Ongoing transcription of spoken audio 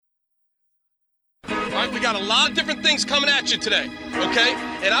got a lot of different things coming at you today, okay?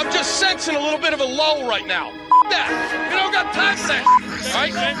 And I'm just sensing a little bit of a lull right now. That. We don't got time for that. All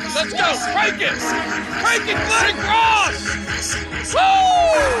right? Let's go. Crank it. Crank it. Let it cross.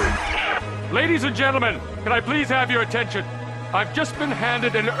 Woo! Ladies and gentlemen, can I please have your attention? I've just been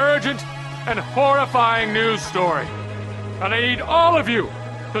handed an urgent and horrifying news story. And I need all of you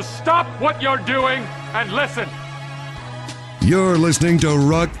to stop what you're doing and listen. You're listening to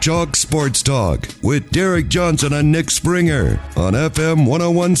Rock Chalk Sports Talk with Derek Johnson and Nick Springer on FM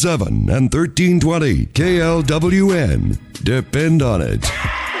 1017 and 1320 KLWN. Depend on it.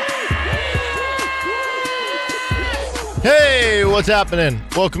 Hey, what's happening?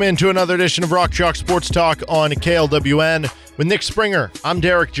 Welcome into another edition of Rock Chalk Sports Talk on KLWN with Nick Springer. I'm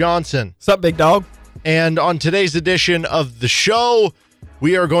Derek Johnson. What's up, big dog? And on today's edition of the show,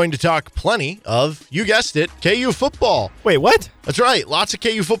 we are going to talk plenty of, you guessed it, KU football. Wait, what? That's right. Lots of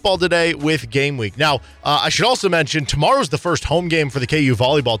KU football today with game week. Now, I should also mention, tomorrow's the first home game for the KU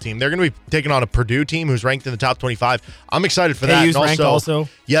volleyball team. They're going to be taking on a Purdue team who's ranked in the top 25. I'm excited for that. KU's And ranked also?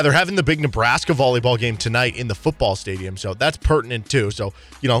 Yeah, they're having the big Nebraska volleyball game tonight in the football stadium, so that's pertinent too. So,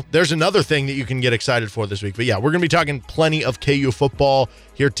 there's another thing that you can get excited for this week. But yeah, we're going to be talking plenty of KU football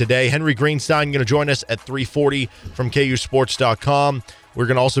here today. Henry Greenstein going to join us at 3:40 from KUSports.com. We're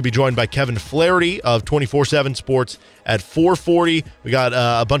going to also be joined by Kevin Flaherty of 24/7 Sports at 4:40. We got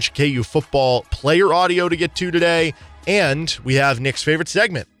a bunch of KU football player audio to get to today, and we have Nick's favorite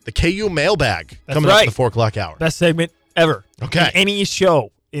segment, the KU Mailbag, coming up in the 4 o'clock hour. Best segment ever. Okay. In any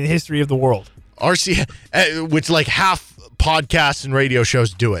show in the history of the world. Which like half podcasts and radio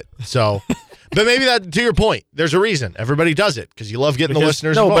shows do it. So, but maybe that, to your point, there's a reason everybody does it because you love getting the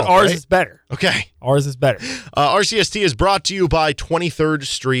listeners involved. No, but ours right? is better. Okay. Ours is better. RCST is brought to you by 23rd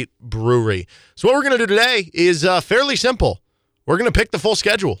Street Brewery. So what we're going to do today is fairly simple. We're going to pick the full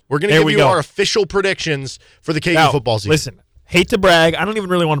schedule. We're going to give you our official predictions for the KU football season. Listen, hate to brag. I don't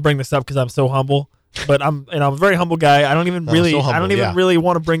even really want to bring this up because I'm so humble. But I'm a very humble guy. I don't even really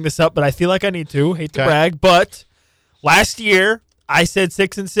want to bring this up, but I feel like I need to. Hate to brag, but last year I said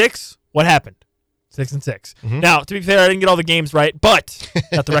 6-6. What happened? 6-6. Mm-hmm. Now, to be fair, I didn't get all the games right, but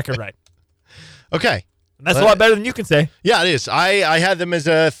got the record right. Okay, and that's a lot better than you can say. Yeah, it is. I had them as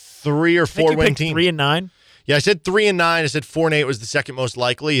a 3 or 4 win team. 3-9. Yeah, I said 3-9. I said 4-8 was the second most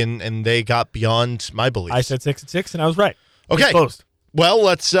likely, and they got beyond my beliefs. I said 6-6, and I was right. Okay. Close. Well,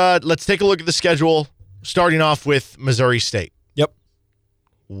 let's take a look at the schedule, starting off with Missouri State. Yep.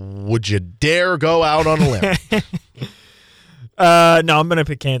 Would you dare go out on a limb? No, I'm going to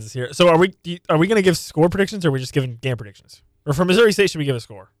pick Kansas here. So are we going to give score predictions, or are we just giving game predictions? Or for Missouri State, should we give a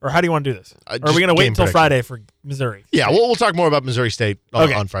score? Or how do you want to do this? Or are we going to wait until Friday for Missouri? Yeah, we'll talk more about Missouri State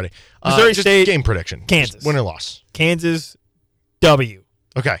on Friday. Missouri State, game prediction. Kansas. Just win or loss. Kansas, W.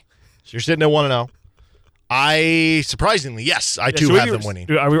 Okay. So you're sitting at 1-0. Surprisingly, yes, I too have them winning.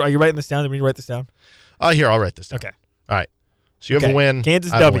 Are you writing this down? Did we write this down? Here, I'll write this down. Okay. All right. So you have a win.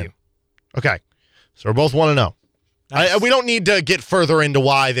 Kansas W. Win. Okay. So we're both 1-0. Nice. We don't need to get further into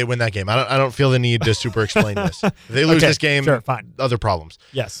why they win that game. I don't feel the need to super explain this. If they lose this game, sure, fine. Other problems.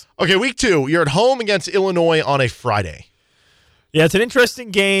 Yes. Okay, week 2. You're at home against Illinois on a Friday. Yeah, it's an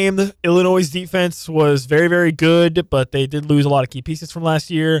interesting game. Illinois' defense was very, very good, but they did lose a lot of key pieces from last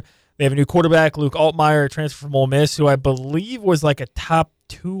year. They have a new quarterback, Luke Altmaier, a transfer from Ole Miss, who I believe was like a top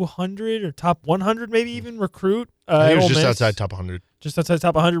 200 or top 100 maybe even recruit. He was just outside top 100. Just outside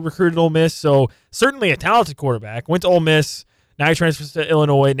top 100 recruited Ole Miss, so certainly a talented quarterback. Went to Ole Miss, now he transfers to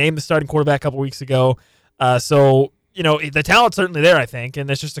Illinois, named the starting quarterback a couple weeks ago. So, the talent's certainly there, I think, and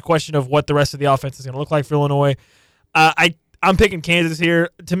it's just a question of what the rest of the offense is going to look like for Illinois. I'm picking Kansas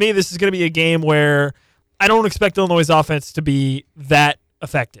here. To me, this is going to be a game where I don't expect Illinois' offense to be that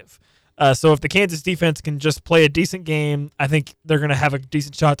effective. So if the Kansas defense can just play a decent game, I think they're going to have a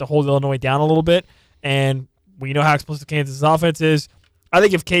decent shot to hold Illinois down a little bit. And we know how explosive Kansas' offense is. I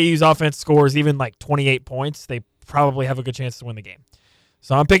think if KU's offense scores even like 28 points, they probably have a good chance to win the game.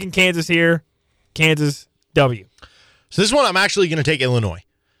 So I'm picking Kansas here. Kansas, W. So this one, I'm actually going to take Illinois.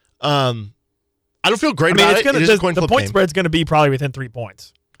 I don't feel great about it. The point spread's going to be probably within 3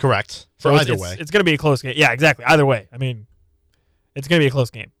 points. Correct. So either way. It's going to be a close game. Yeah, exactly. Either way. It's going to be a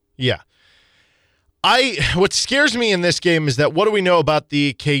close game. Yeah. What scares me in this game is that what do we know about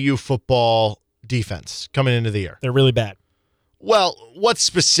the KU football defense coming into the year? They're really bad. Well, what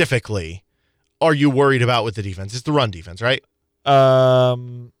specifically are you worried about with the defense? It's the run defense, right?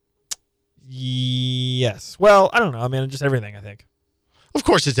 Yes. Well, I don't know. Just everything, I think. Of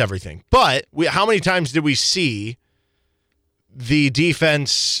course it's everything. But how many times did we see the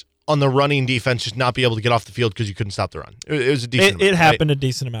defense on the running defense just not be able to get off the field because you couldn't stop the run? It was a decent amount. It happened a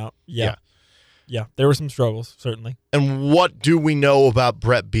decent amount. Yeah. Yeah, there were some struggles, certainly. And what do we know about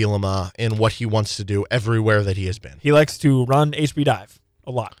Brett Bielema and what he wants to do everywhere that he has been? He likes to run HB dive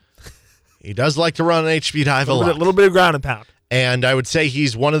a lot. He does like to run an HB dive a lot. A little bit of ground and pound. And I would say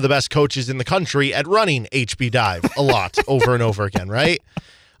he's one of the best coaches in the country at running HB dive a lot over and over again, right?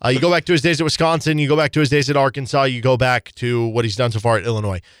 You go back to his days at Wisconsin, you go back to his days at Arkansas, you go back to what he's done so far at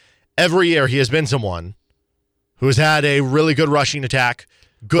Illinois. Every year he has been someone who has had a really good rushing attack,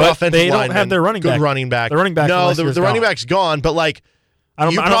 good offensive lineman. They don't have their running good back. running back. The running back. No, the running back's gone, but like, I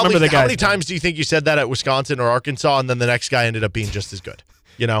don't remember the guy. How many times do you think you said that at Wisconsin or Arkansas, and then the next guy ended up being just as good?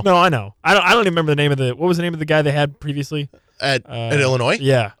 You know? No, I know. I don't even remember the name of what was the name of the guy they had previously? At Illinois?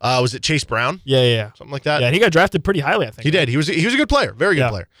 Yeah. Was it Chase Brown? Yeah. Something like that? Yeah, he got drafted pretty highly, I think. He did. He was a good player. Very good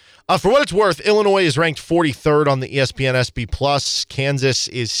player. For what it's worth, Illinois is ranked 43rd on the ESPN SB+. Kansas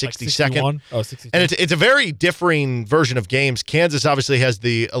is 62nd. Like 62. And it's a very differing version of games. Kansas obviously has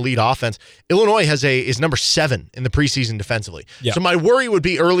the elite offense. Illinois is number 7 in the preseason defensively. Yeah. So my worry would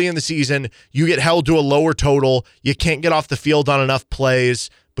be early in the season, you get held to a lower total. You can't get off the field on enough plays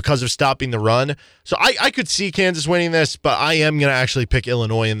because of stopping the run. So I could see Kansas winning this, but I am going to actually pick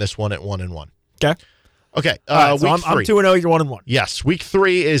Illinois in this one at 1-1. Okay. Week so I'm 3. 2-0, you're 1-1. Yes, week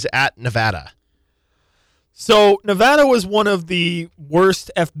 3 is at Nevada. So Nevada was one of the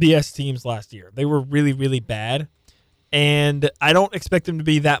worst FBS teams last year. They were really, really bad, and I don't expect them to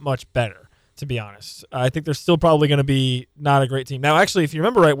be that much better, to be honest. I think they're still probably going to be not a great team. Now, actually, if you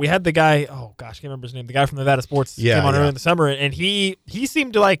remember right, we had the guy, I can't remember his name, the guy from Nevada Sports came on earlier in the summer, and he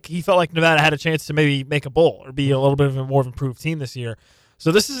seemed to he felt like Nevada had a chance to maybe make a bowl or be a little bit of a more improved team this year.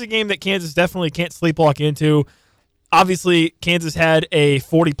 So this is a game that Kansas definitely can't sleepwalk into. Obviously, Kansas had a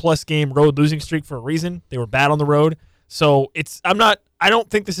 40-plus game road losing streak for a reason. They were bad on the road. So I don't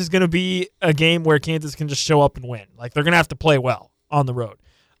think this is going to be a game where Kansas can just show up and win. Like, they're going to have to play well on the road.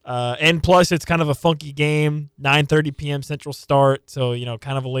 And plus, it's kind of a funky game, 9:30 p.m. Central start, so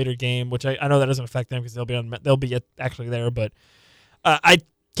kind of a later game, which I know that doesn't affect them because they'll be actually there. But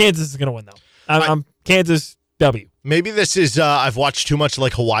Kansas is going to win though. I'm Kansas W. Maybe this is I've watched too much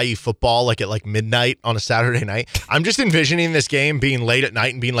like Hawaii football, like at midnight on a Saturday night. I'm just envisioning this game being late at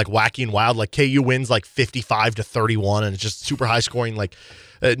night and being like wacky and wild. Like KU wins like 55-31, and it's just super high scoring. Like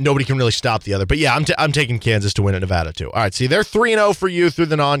nobody can really stop the other. But yeah, I'm taking Kansas to win at Nevada too. All right, see, they're 3-0 for you through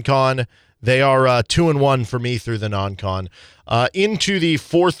the non-con. They are 2-1 for me through the non-con. Into the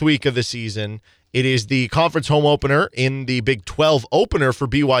 4th week of the season, it is the conference home opener in the Big 12 opener for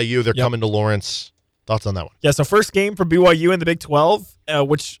BYU. They're coming to Lawrence. Thoughts on that one? Yeah, so first game for BYU in the Big 12,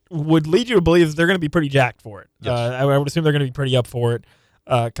 which would lead you to believe that they're going to be pretty jacked for it. Yes. I would assume they're going to be pretty up for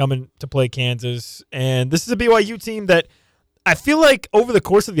it, coming to play Kansas. And this is a BYU team that I feel like over the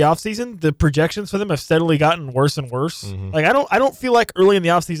course of the offseason, the projections for them have steadily gotten worse and worse. Mm-hmm. Like I don't feel like early in the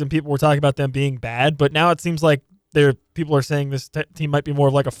offseason people were talking about them being bad, but now it seems like people are saying this team might be more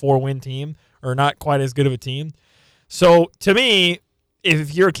of like a 4-win team or not quite as good of a team. So to me,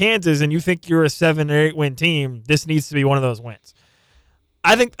 if you're Kansas and you think you're a 7 or 8 win team, this needs to be one of those wins.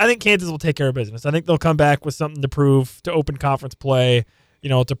 I think Kansas will take care of business. I think they'll come back with something to prove to open conference play,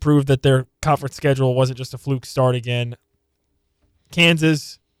 to prove that their conference schedule wasn't just a fluke start again.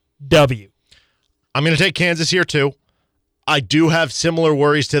 Kansas W. I'm going to take Kansas here too. I do have similar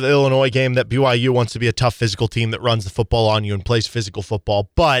worries to the Illinois game that BYU wants to be a tough physical team that runs the football on you and plays physical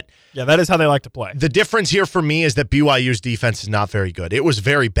football, but yeah, that is how they like to play. The difference here for me is that BYU's defense is not very good. It was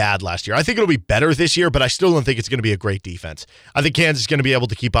very bad last year. I think it'll be better this year, but I still don't think it's going to be a great defense. I think Kansas is going to be able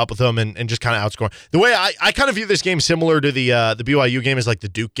to keep up with them and just kind of outscore. The way I kind of view this game similar to the BYU game is like the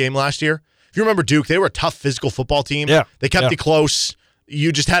Duke game last year. If you remember Duke, they were a tough physical football team. Yeah. They kept it close.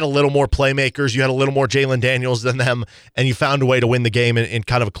 You just had a little more playmakers. You had a little more Jalen Daniels than them, and you found a way to win the game in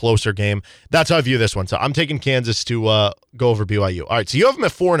kind of a closer game. That's how I view this one. So I'm taking Kansas to go over BYU. All right, so you have them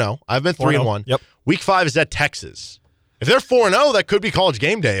at 4-0. I've been 3-1. Yep. Week 5 is at Texas. If they're 4-0, that could be College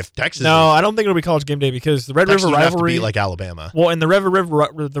Game Day. If Texas, I don't think it'll be College Game Day because the Red Texas River would rivalry have to be like Alabama. Well, and the Red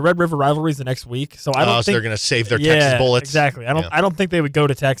River rivalry is the next week, so I don't think so they're going to save their Texas bullets. Exactly. I don't think they would go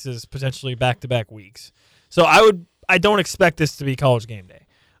to Texas potentially back-to-back weeks. So I don't expect this to be College Game Day.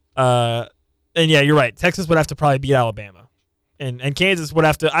 And yeah, you're right. Texas would have to probably beat Alabama, and Kansas would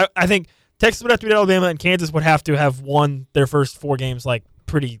have to. I think Texas would have to beat Alabama, and Kansas would have to have won their first 4 games like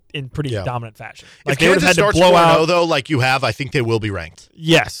pretty dominant fashion. Like if they would have had to blow out, though, like you have, I think they will be ranked.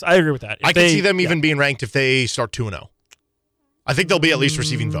 Yes, I agree with that. I can see them even being ranked if they start 2-0. I think they'll be at least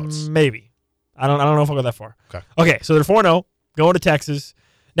receiving votes. Maybe. I don't know if I'll go that far. Okay, so they're 4-0, going to Texas.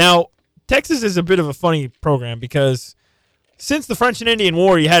 Now, Texas is a bit of a funny program because since the French and Indian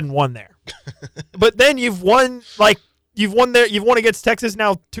War, you hadn't won there. But then you've won, like, you've won against Texas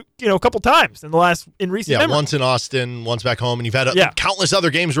now a couple times in recent memory. Once in Austin, once back home, and you've had countless other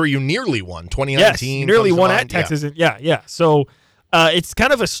games where you nearly won. 2019, yes, nearly won at Texas. Yeah. So it's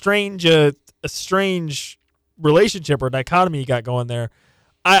kind of a strange relationship or dichotomy you got going there.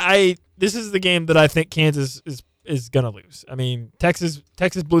 This is the game that I think Kansas is gonna lose. I mean, Texas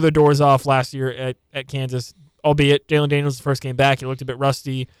blew their doors off last year at Kansas, albeit Jalen Daniels' first game back. He looked a bit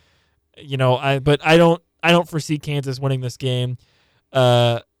rusty, but I don't foresee Kansas winning this game.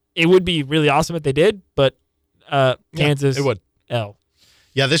 It would be really awesome if they did, but Kansas it would. L.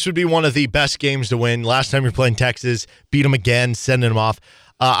 Yeah, this would be one of the best games to win. Last time you're playing Texas, beat them again, sending them off.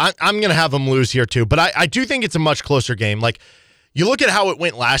 I'm going to have them lose here too, but I do think it's a much closer game. Like, you look at how it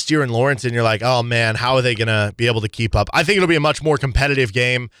went last year in Lawrence, and you're like, oh, man, how are they going to be able to keep up? I think it'll be a much more competitive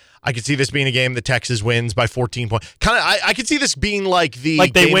game. I could see this being a game that Texas wins by 14 points. I could see this being like the they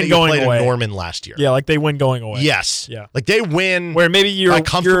game win that you going played away. in Norman last year. Yeah, like they win going away. Yes. Yeah. Like they win where maybe you're by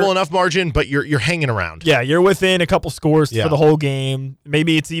comfortable enough margin, but you're hanging around. Yeah, you're within a couple scores for the whole game.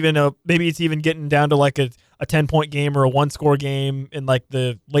 Maybe it's even getting down to like a 10-point game or a 1-score game in like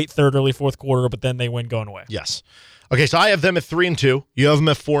the late third, early fourth quarter, but then they win going away. Yes. Okay, so I have them at 3-2. You have them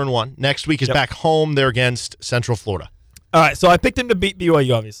at 4-1. Next week is back home. They're against Central Florida. All right, so I picked them to beat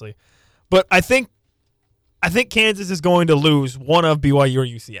BYU, obviously, but I think Kansas is going to lose one of BYU or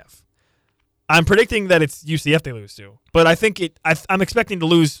UCF. I'm predicting that it's UCF they lose to, but I think I'm expecting to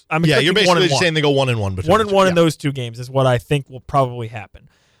lose. You're basically saying they go 1-1 between 1-1 in those two games is what I think will probably happen.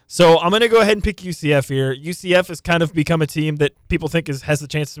 So I'm going to go ahead and pick UCF here. UCF has kind of become a team that people think has the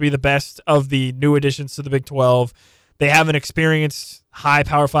chance to be the best of the new additions to the Big 12. They have an experienced high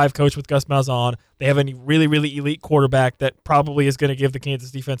Power 5 coach with Gus Malzahn. They have a really, really elite quarterback that probably is going to give the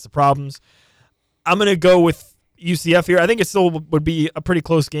Kansas defense the problems. I'm going to go with UCF here. I think it still would be a pretty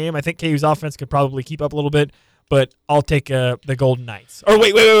close game. I think KU's offense could probably keep up a little bit, but I'll take the Golden Knights. Or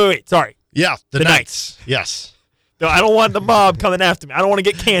wait. Sorry. Yeah, the Knights. Yes. No, I don't want the mob coming after me. I don't want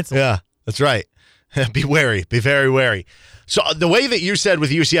to get canceled. Yeah, that's right. Be wary. Be very wary. So the way that you said with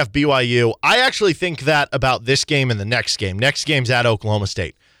UCF BYU, I actually think that about this game and the next game. Next game's at Oklahoma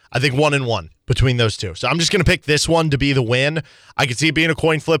State. I think 1-1 between those two. So I'm just going to pick this one to be the win. I could see it being a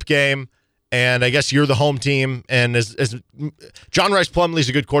coin flip game, and I guess you're the home team. And as John Rice Plumlee's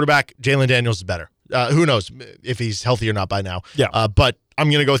a good quarterback, Jalen Daniels is better. Who knows if he's healthy or not by now. Yeah. But I'm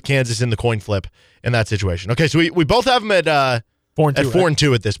going to go with Kansas in the coin flip in that situation. Okay, so we both have them at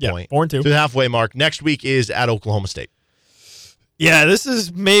 4-2 at this point. 4-2 to the halfway mark. Next week is at Oklahoma State. Yeah, this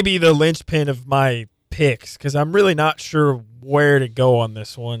is maybe the linchpin of my picks because I'm really not sure where to go on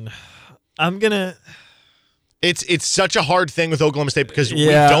this one. I'm gonna. It's such a hard thing with Oklahoma State because we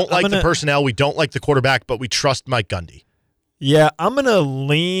don't like the personnel, we don't like the quarterback, but we trust Mike Gundy. Yeah, I'm gonna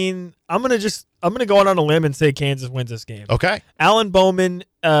go out on a limb and say Kansas wins this game. Okay. Alan Bowman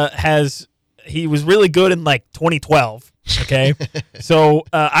he was really good in like 2012. Okay, so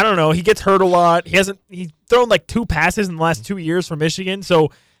I don't know. He gets hurt a lot. He's thrown like 2 passes in the last 2 years for Michigan.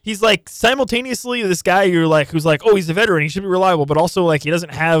 So he's like simultaneously this guy who's like, oh, he's a veteran. He should be reliable, but also like he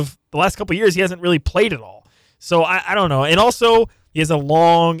doesn't have the last couple of years. He hasn't really played at all. So I don't know. And also he has a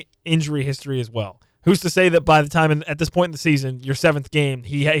long injury history as well. Who's to say that by the time at this point in the season, your 7th game,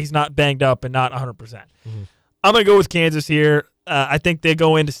 he's not banged up and not 100%. Mm-hmm. I'm gonna go with Kansas here. I think they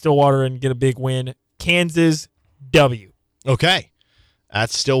go into Stillwater and get a big win. Kansas W. Okay.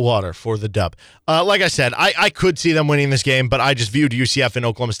 That's Stillwater for the dub. Like I said, I could see them winning this game, but I just viewed UCF and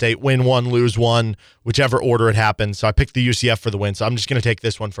Oklahoma State win 1, lose 1, whichever order it happens. So I picked the UCF for the win. So I'm just going to take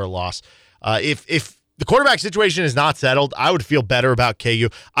this one for a loss. If the quarterback situation is not settled, I would feel better about KU.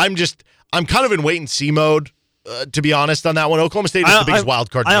 I'm kind of in wait and see mode, to be honest, on that one. Oklahoma State is the biggest wild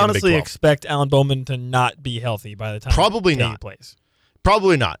card. I honestly expect Alan Bowman to not be healthy by the time probably KU not plays.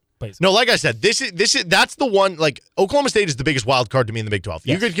 Probably not. Basically. No, like I said, that's the one. Like Oklahoma State is the biggest wild card to me in the Big 12.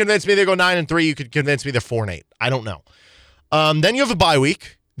 Yes. You could convince me they go 9-3. You could convince me they're 4-8. I don't know. Then you have a bye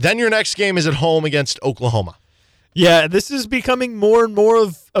week. Then your next game is at home against Oklahoma. Yeah, this is becoming more and more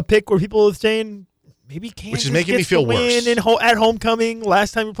of a pick where people are saying maybe Kansas which is making me feel worse. At homecoming.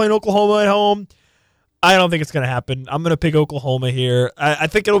 Last time you're playing Oklahoma at home. I don't think it's going to happen. I'm going to pick Oklahoma here. I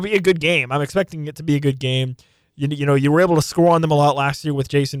think it'll be a good game. I'm expecting it to be a good game. You know, you were able to score on them a lot last year with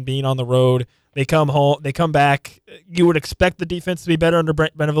Jason Bean on the road. They come home, they come back. You would expect the defense to be better under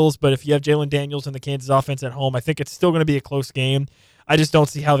Brent Venables, but if you have Jalen Daniels and the Kansas offense at home, I think it's still going to be a close game. I just don't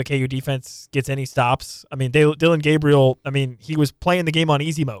see how the KU defense gets any stops. I mean, Dylan Gabriel, he was playing the game on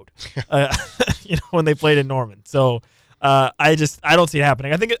easy mode, when they played in Norman. So I don't see it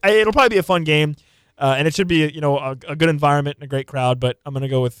happening. I think it'll probably be a fun game, and it should be a good environment and a great crowd. But I'm going to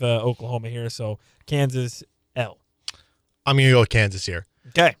go with Oklahoma here. So Kansas L. I'm going to go with Kansas here.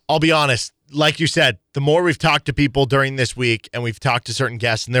 Okay. I'll be honest. Like you said, the more we've talked to people during this week and we've talked to certain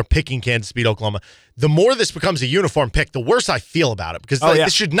guests and they're picking Kansas to beat Oklahoma, the more this becomes a uniform pick, the worse I feel about it because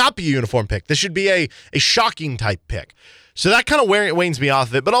this should not be a uniform pick. This should be a shocking type pick. So that kind of wanes me off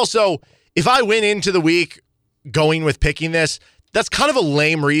of it. But also, if I went into the week going with picking this, that's kind of a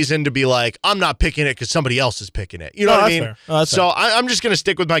lame reason to be like, I'm not picking it because somebody else is picking it. You know what I mean? So I'm just going to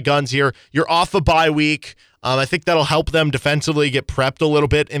stick with my guns here. You're off a bye week. I think that'll help them defensively get prepped a little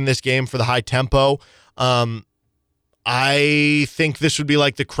bit in this game for the high tempo. I think this would be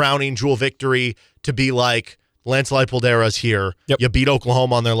like the crowning jewel victory to be like Lance Leipoldera's here. Yep. You beat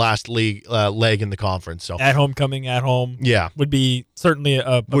Oklahoma on their last leg in the conference. So at home would be certainly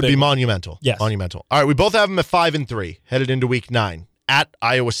would be monumental. Yes. Monumental. All right, we both have them at 5-3 headed into week 9 at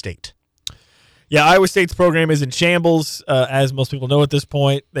Iowa State. Yeah, Iowa State's program is in shambles, as most people know at this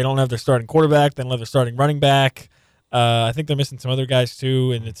point. They don't have their starting quarterback. They don't have their starting running back. I think they're missing some other guys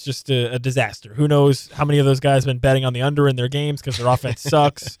too, and it's just a disaster. Who knows how many of those guys have been betting on the under in their games because their offense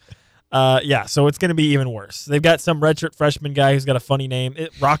sucks. So it's going to be even worse. They've got some redshirt freshman guy who's got a funny name.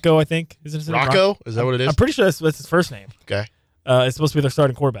 Rocco, I think. Isn't it Rocco? Is that what it is? I'm pretty sure that's his first name. Okay. It's supposed to be their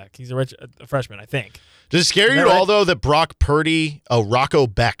starting quarterback. He's a freshman, I think. Does it scare you at all, though, that Brock Purdy, Rocco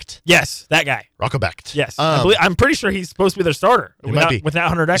Becht? Yes, that guy. Rocco Becht. Yes. I'm pretty sure he's supposed to be their starter. Might be. Without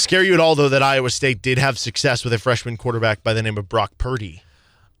Hunter Decker. Scare you at all, though, that Iowa State did have success with a freshman quarterback by the name of Brock Purdy? Is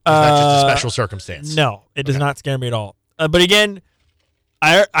that just a special circumstance? No, it does not scare me at all. But again,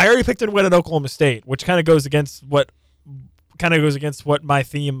 I already picked to win at Oklahoma State, which kind of goes against what my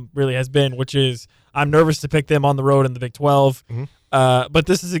theme really has been, which is I'm nervous to pick them on the road in the Big 12. Mm-hmm. But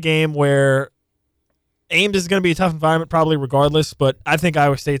this is a game where Ames is going to be a tough environment probably regardless, but I think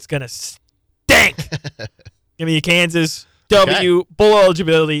Iowa State's going to stink. Give me Kansas, W, bowl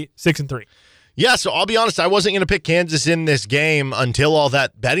eligibility, 6-3. Yeah, so I'll be honest, I wasn't going to pick Kansas in this game until all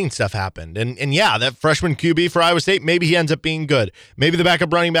that betting stuff happened. And yeah, that freshman QB for Iowa State, maybe he ends up being good. Maybe the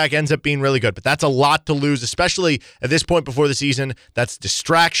backup running back ends up being really good, but that's a lot to lose, especially at this point before the season. That's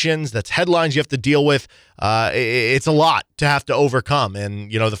distractions, that's headlines you have to deal with. It's a lot to have to overcome. And,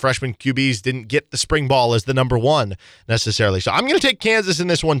 the freshman QBs didn't get the spring ball as the number one necessarily. So I'm going to take Kansas in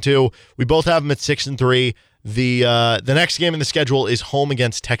this one too. We both have them at 6-3. The next game in the schedule is home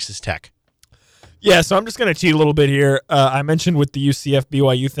against Texas Tech. Yeah, so I'm just going to cheat a little bit here. I mentioned with the UCF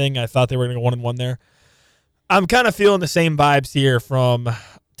BYU thing, I thought they were going to go 1-1 there. I'm kind of feeling the same vibes here from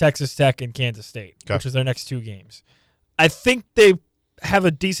Texas Tech and Kansas State, which is their next two games. I think they have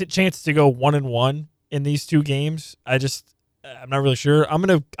a decent chance to go 1-1 in these two games. I'm not really sure. I'm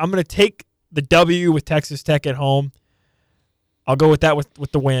gonna take the W with Texas Tech at home. I'll go with that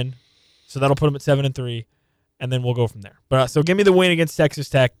with the win, so that'll put them at 7-3. And then we'll go from there. But so give me the win against Texas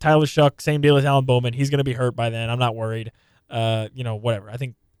Tech. Tyler Shuck, same deal as Alan Bowman. He's going to be hurt by then. I'm not worried. Whatever. I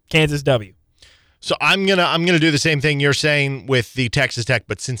think Kansas W. So I'm gonna do the same thing you're saying with the Texas Tech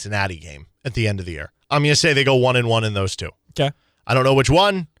but Cincinnati game at the end of the year. I'm gonna say they go 1-1 in those two. Okay. I don't know which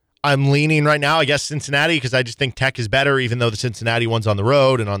one. I'm leaning right now, I guess Cincinnati, because I just think Tech is better, even though the Cincinnati one's on the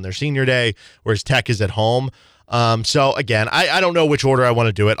road and on their senior day, whereas Tech is at home. So again, I don't know which order I want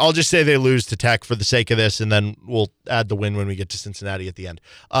to do it. I'll just say they lose to Tech for the sake of this, and then we'll add the win when we get to Cincinnati at the end.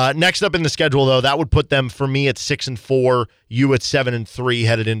 Next up in the schedule, though, that would put them for me at 6-4, you at 7-3,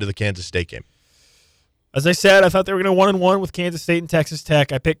 headed into the Kansas State game. As I said, I thought they were going to 1-1 with Kansas State and Texas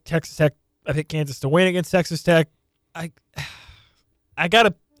Tech. I picked Texas Tech. I picked Kansas to win against Texas Tech. I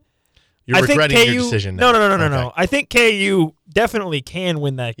gotta. You're regretting your decision now. No. I think KU definitely can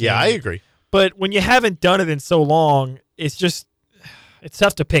win that game. Yeah, I agree. But when you haven't done it in so long, it's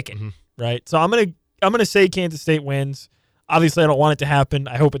tough to pick it, right? So I'm gonna say Kansas State wins. Obviously, I don't want it to happen.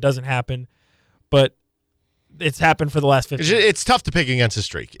 I hope it doesn't happen, but it's happened for the last 15 years. It's tough to pick against a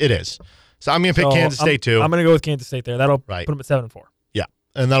streak. It is. So I'm gonna pick Kansas State too. I'm gonna go with Kansas State there. That'll put them at 7-4. Yeah,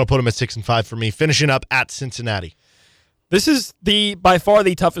 and that'll put them at 6-5 for me. Finishing up at Cincinnati. This is by far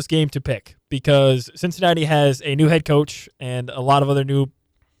the toughest game to pick because Cincinnati has a new head coach and a lot of other new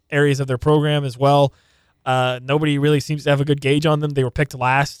areas of their program as well. Nobody really seems to have a good gauge on them. They were picked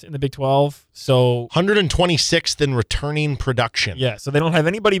last in the Big 12. So 126th in returning production. Yeah, so they don't have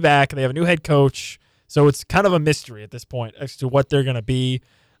anybody back. They have a new head coach. So it's kind of a mystery at this point as to what they're going to be.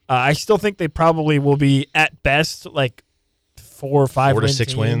 I still think they probably will be at best like 4 or 5 4 to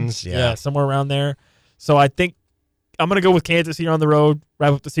 6 wins. Yeah, somewhere around there. So I think I'm going to go with Kansas here on the road,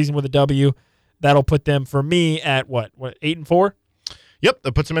 wrap up the season with a W. That'll put them for me at what 8-4? Yep,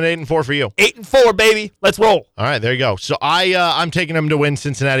 that puts them at 8-4 for you. 8-4, baby. Let's roll. All right, there you go. So I'm taking them to win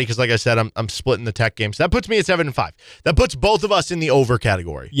Cincinnati because, like I said, I'm splitting the Tech game. So that puts me at 7-5. That puts both of us in the over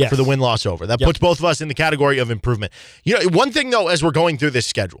category for the win-loss over. That puts both of us in the category of improvement. You know, one thing, though, as we're going through this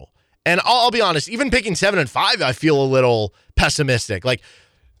schedule, and I'll be honest, even picking 7-5, I feel a little pessimistic. Like,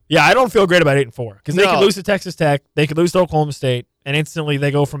 yeah, I don't feel great about 8-4 because they could lose to Texas Tech, they could lose to Oklahoma State, and instantly they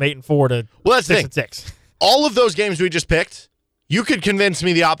go from 8-4 to 6-6. All of those games we just picked, you could convince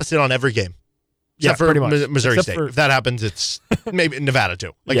me the opposite on every game. Except for Missouri State. If that happens, it's maybe Nevada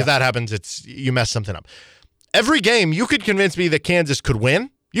too. If that happens, it's you mess something up. Every game, you could convince me that Kansas could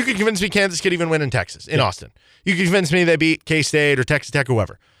win. You could convince me Kansas could even win in Texas, in Austin. You could convince me they beat K-State or Texas Tech or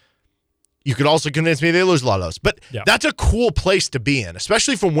whoever. You could also convince me they lose a lot of those. But that's a cool place to be in,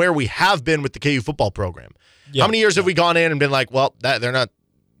 especially from where we have been with the KU football program. How many years have we gone in and been like, well, they're not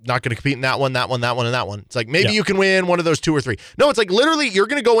going to compete in that one, and that one. It's like maybe you can win one of those 2 or 3. No, it's like literally you're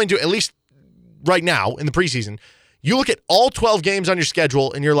going to go into, at least right now in the preseason, you look at all 12 games on your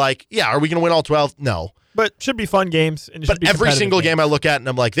schedule and you're like, yeah, are we going to win all 12? No. But should be fun games. And but every single game I look at and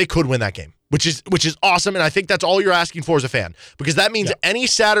I'm like, they could win that game, which is awesome. And I think that's all you're asking for as a fan, because that means any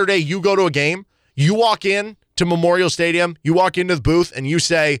Saturday you go to a game, you walk in to Memorial Stadium, you walk into the booth and you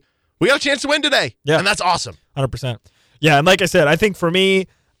say, we got a chance to win today. Yeah. And that's awesome. 100%. Yeah. And like I said, I think for me,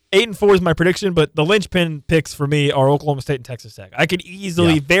 8-4 is my prediction, but the linchpin picks for me are Oklahoma State and Texas Tech. I could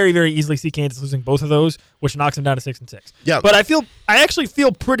easily, very, very easily see Kansas losing both of those, which knocks them down to 6-6. Yeah. But I actually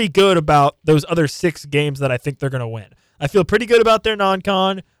feel pretty good about those other 6 games that I think they're going to win. I feel pretty good about their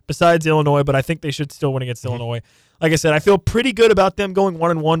non-con besides Illinois, but I think they should still win against Illinois. Like I said, I feel pretty good about them going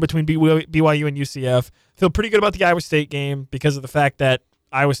 1-1 between BYU and UCF. I feel pretty good about the Iowa State game because of the fact that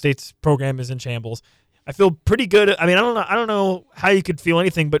Iowa State's program is in shambles. I feel pretty good. I mean, I don't know how you could feel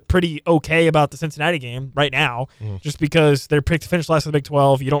anything but pretty okay about the Cincinnati game right now, just because they're picked to finish last in the Big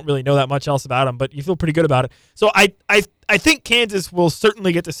 12. You don't really know that much else about them, but you feel pretty good about it. So I think Kansas will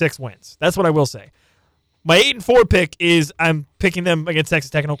certainly get to 6 wins. That's what I will say. My 8-4 pick is I'm picking them against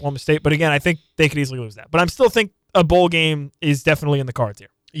Texas Tech and Oklahoma State, but again, I think they could easily lose that. But I'm still think a bowl game is definitely in the cards here.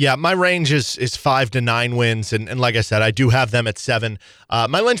 Yeah, my range is 5 to 9 wins, and like I said, I do have them at 7.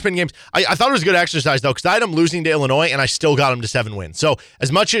 My linchpin games, I thought it was a good exercise, though, because I had them losing to Illinois, and I still got them to 7 wins. So as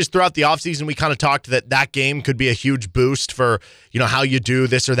much as throughout the offseason we kind of talked that game could be a huge boost for how you do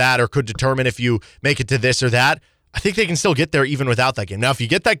this or that, or could determine if you make it to this or that, I think they can still get there even without that game. Now, if you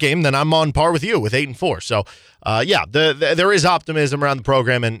get that game, then I'm on par with you with 8-4. So, there is optimism around the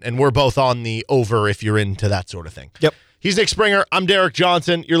program, and we're both on the over if you're into that sort of thing. Yep. He's Nick Springer. I'm Derek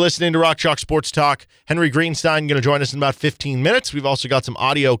Johnson. You're listening to Rock Chalk Sports Talk. Henry Greenstein going to join us in about 15 minutes. We've also got some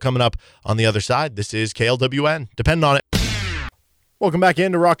audio coming up on the other side. This is KLWN. Depend on it. Welcome back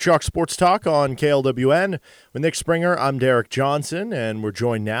into Rock Chalk Sports Talk on KLWN. With Nick Springer, I'm Derek Johnson, and we're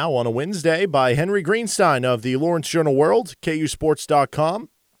joined now on a Wednesday by Henry Greenstein of the Lawrence Journal-World, KUSports.com.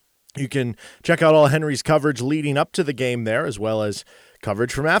 You can check out all Henry's coverage leading up to the game there, as well as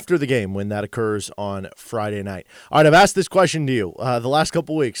coverage from after the game when that occurs on Friday night. All right, I've asked this question to you the last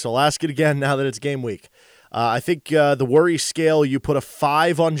couple weeks, so I'll ask it again now that it's game week. I think the worry scale, you put a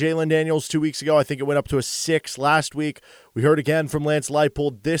 5 on Jalen Daniels 2 weeks ago. I think it went up to a 6 last week. We heard again from Lance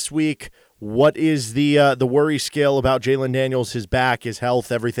Leipold this week. What is the worry scale about Jalen Daniels, his back, his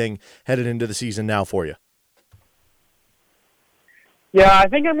health, everything headed into the season now for you? Yeah, I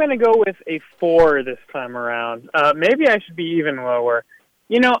think I'm going to go with a 4 this time around. Maybe I should be even lower.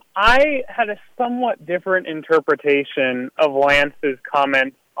 I had a somewhat different interpretation of Lance's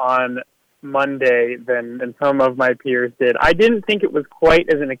comments on Monday than some of my peers did. I didn't think it was quite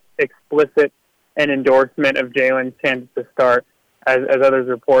as an explicit an endorsement of Jalen's chance to start as others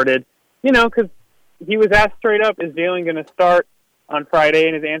reported. Because he was asked straight up, is Jalen going to start on Friday?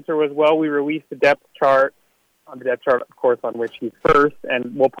 And his answer was, well, we released the depth chart, of course, on which he's first,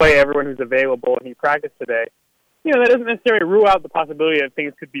 and we'll play everyone who's available, and he practiced today. That doesn't necessarily rule out the possibility that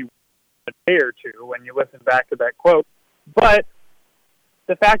things could be a day or two when you listen back to that quote. But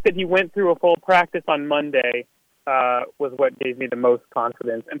the fact that he went through a full practice on Monday was what gave me the most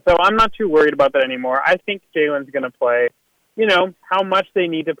confidence. And so I'm not too worried about that anymore. I think Jalen's going to play. How much they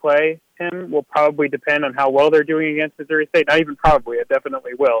need to play him will probably depend on how well they're doing against Missouri State. Not even probably, it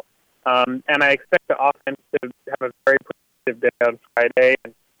definitely will. And I expect the offense to have a very productive day on Friday.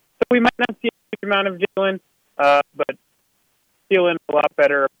 And so we might not see a huge amount of Jalen, but feeling a lot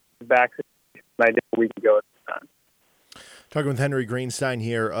better back than I did a week ago at this time. Talking with Henry Greenstein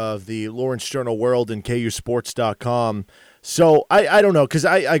here of the Lawrence Journal-World and KUSports.com. So I don't know, because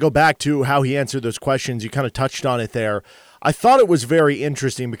I go back to how he answered those questions. You kind of touched on it there. I thought it was very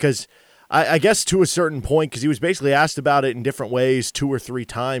interesting because I guess to a certain point, because he was basically asked about it in different ways 2 or 3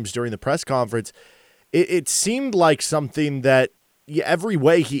 times during the press conference, it seemed like something that every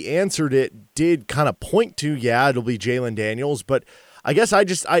way he answered it did kind of point to, it'll be Jalen Daniels. But I guess I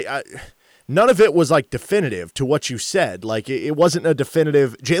none of it was like definitive to what you said. Like it wasn't a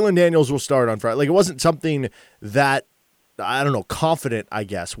definitive, Jalen Daniels will start on Friday. Like it wasn't something that, I don't know, confident, I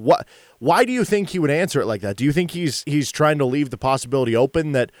guess. Why do you think he would answer it like that? Do you think he's trying to leave the possibility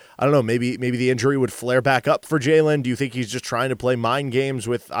open that, I don't know, maybe the injury would flare back up for Jalen? Do you think he's just trying to play mind games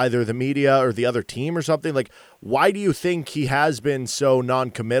with either the media or the other team or something? Like, why do you think he has been so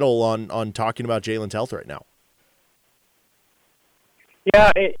non-committal on talking about Jalen's health right now?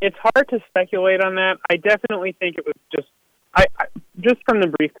 Yeah, it's hard to speculate on that. I definitely think it was just from the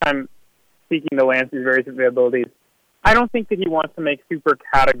brief time speaking to Lance's various availabilities, I don't think that he wants to make super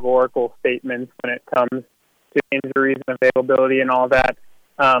categorical statements when it comes to injuries and availability and all that.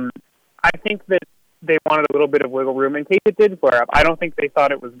 I think that they wanted a little bit of wiggle room in case it did flare up. I don't think they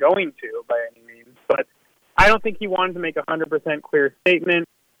thought it was going to by any means, but I don't think he wanted to make a 100% clear statement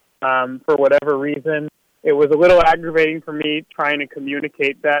for whatever reason. It was a little aggravating for me trying to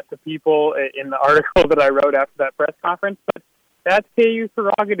communicate that to people in the article that I wrote after that press conference, but that's KU's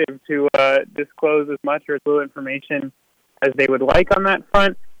prerogative to disclose as much or as little information as they would like on that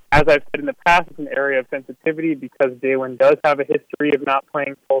front. As I've said in the past, it's an area of sensitivity because Jalen does have a history of not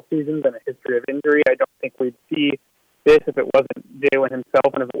playing full seasons and a history of injury. I don't think we'd see this if it wasn't Jalen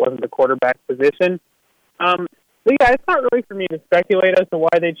himself and if it wasn't the quarterback position. It's not really for me to speculate as to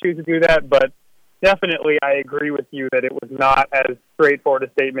why they choose to do that, but definitely I agree with you that it was not as straightforward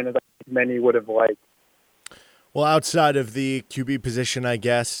a statement as I think many would have liked. Well, outside of the QB position, I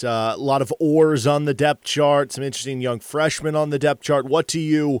guess, a lot of oars on the depth chart, some interesting young freshmen on the depth chart. What to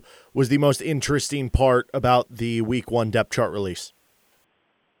you was the most interesting part about the Week 1 depth chart release?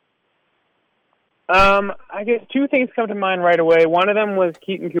 I guess 2 things come to mind right away. One of them was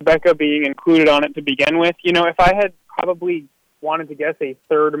Keaton Kubeka being included on it to begin with. You know, if I had probably wanted to guess a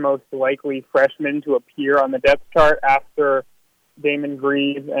third most likely freshman to appear on the depth chart after Damon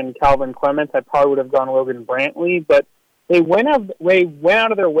Greaves and Calvin Clements, I probably would have gone Logan Brantley, but they went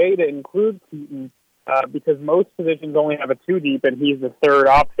out of their way to include Keaton because most positions only have a 2 deep, and he's the third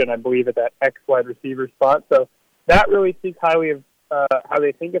option, I believe, at that X wide receiver spot. So that really speaks highly of how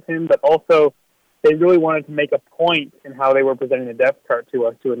they think of him, but also they really wanted to make a point in how they were presenting the depth chart to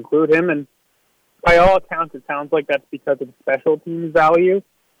us to include him, and by all accounts, it sounds like that's because of special teams value. It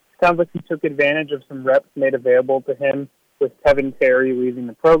sounds like he took advantage of some reps made available to him with Kevin Terry leaving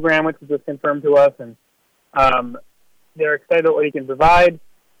the program, which was just confirmed to us, and they're excited about what he can provide.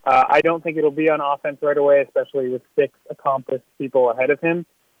 I don't think it'll be on offense right away, especially with 6 accomplished people ahead of him,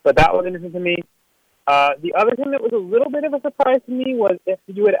 but that was interesting to me. The other thing that was a little bit of a surprise to me was if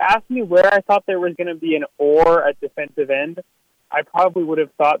you had asked me where I thought there was going to be an or at defensive end, I probably would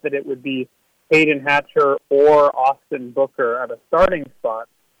have thought that it would be Hayden Hatcher or Austin Booker at a starting spot,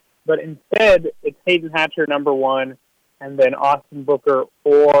 but instead it's Hayden Hatcher number 1, and then Austin Booker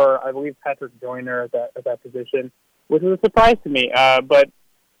or I believe Patrick Joyner at that position, which was a surprise to me. But,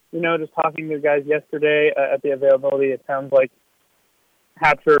 you know, just talking to the guys yesterday at the availability, it sounds like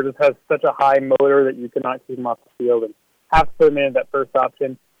Hatcher just has such a high motor that you cannot keep him off the field and have to put him in at that first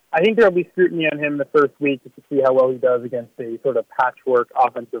option. I think there will be scrutiny on him the first week just to see how well he does against the sort of patchwork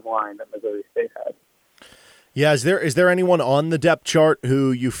offensive line that Missouri State has. Yeah, is there anyone on the depth chart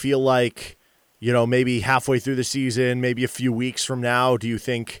who you feel like, you know, maybe halfway through the season, maybe a few weeks from now, do you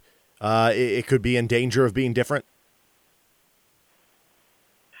think it could be in danger of being different?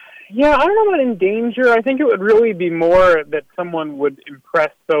 Yeah, I don't know about in danger. I think it would really be more that someone would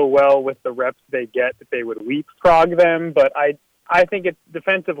impress so well with the reps they get that they would leapfrog them. But I think it's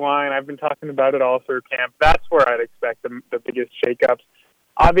defensive line. I've been talking about it all through camp. That's where I'd expect the biggest shakeups.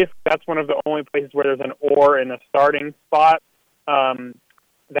 Obviously, that's one of the only places where there's an or in a starting spot.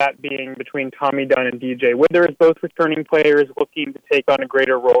 That being between Tommy Dunn and DJ Withers, both returning players looking to take on a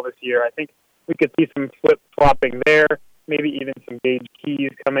greater role this year. I think we could see some flip-flopping there, maybe even some Gage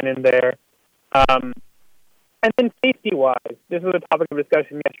Keys coming in there. And then safety-wise, this was a topic of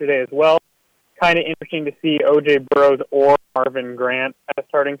discussion yesterday as well. Kind of interesting to see O.J. Burroughs or Marvin Grant at a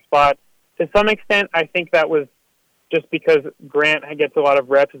starting spot. To some extent, I think that was just because Grant gets a lot of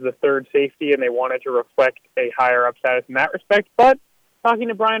reps as the third safety, and they wanted to reflect a higher-up status in that respect. But talking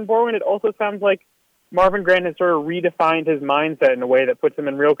to Brian Borwin, it also sounds like Marvin Grant has sort of redefined his mindset in a way that puts him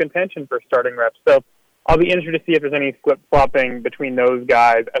in real contention for starting reps. So I'll be interested to see if there's any flip-flopping between those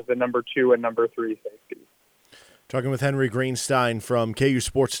guys as the number 2 and number 3 safeties. Talking with Henry Greenstein from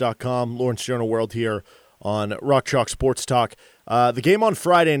KUSports.com, Lawrence Journal World here on Rock Chalk Sports Talk. The game on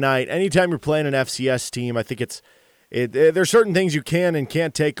Friday night, anytime you're playing an FCS team, I think there's certain things you can and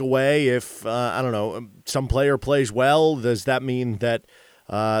can't take away. If, I don't know, some player plays well, does that mean that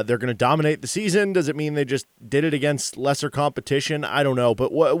they're going to dominate the season? Does it mean they just did it against lesser competition? I don't know.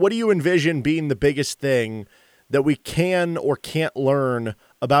 But what do you envision being the biggest thing that we can or can't learn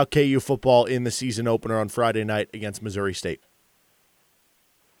about KU football in the season opener on Friday night against Missouri State?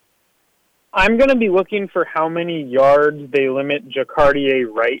 I'm going to be looking for how many yards they limit Jacardier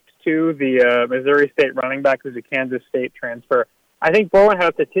Wright to, the Missouri State running back who's a Kansas State transfer. I think Bowen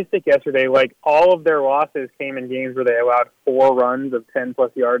had a statistic yesterday, like all of their losses came in games where they allowed 4 runs of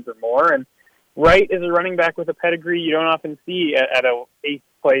 10-plus yards or more. And Wright is a running back with a pedigree you don't often see at a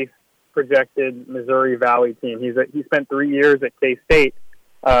 8th-place projected Missouri Valley team. He spent 3 years at K-State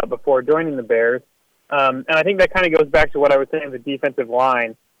before joining the Bears. And I think that kind of goes back to what I was saying, the defensive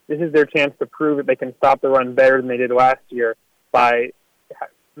line. This is their chance to prove that they can stop the run better than they did last year by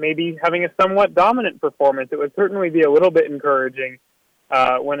maybe having a somewhat dominant performance. It would certainly be a little bit encouraging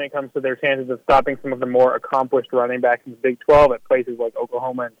when it comes to their chances of stopping some of the more accomplished running backs in the Big 12 at places like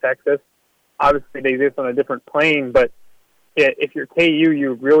Oklahoma and Texas. Obviously, they exist on a different plane, but if you're KU,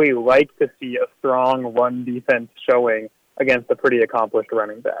 you really like to see a strong run defense showing against a pretty accomplished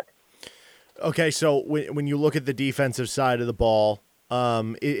running back. Okay, so when you look at the defensive side of the ball,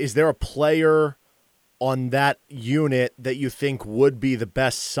 is there a player on that unit that you think would be the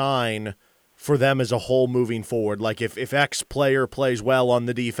best sign for them as a whole moving forward? Like if X player plays well on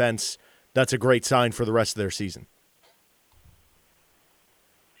the defense, that's a great sign for the rest of their season.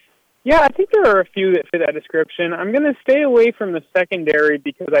 Yeah, I think there are a few that fit that description. I'm going to stay away from the secondary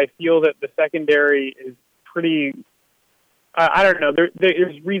because I feel that the secondary is pretty, I don't know,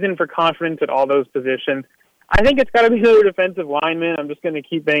 there's reason for confidence at all those positions. I think it's got to be another defensive lineman. I'm just going to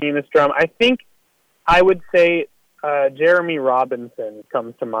keep banging this drum. I think I would say Jeremy Robinson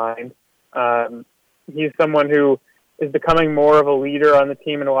comes to mind. He's someone who is becoming more of a leader on the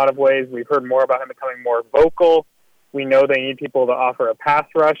team in a lot of ways. We've heard more about him becoming more vocal. We know they need people to offer a pass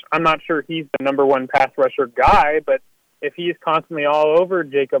rush. I'm not sure he's the number one pass rusher guy, but if he's constantly all over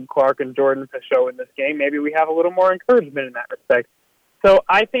Jacob Clark and Jordan Fischel in this game, maybe we have a little more encouragement in that respect. So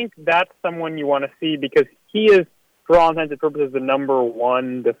I think that's someone you want to see because he is, for all intents and purposes, the number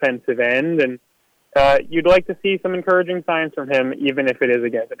one defensive end, and you'd like to see some encouraging signs from him, even if it is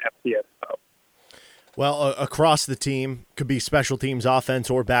against an FCS foe. Well, across the team, could be special teams, offense,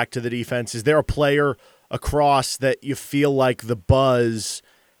 or back to the defense. Is there a player across that you feel like the buzz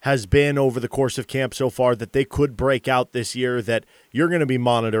has been over the course of camp so far that they could break out this year that you're going to be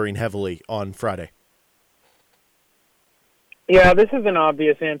monitoring heavily on Friday? Yeah, this is an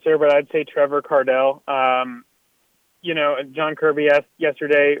obvious answer, but I'd say Trevor Cardell. John Kirby asked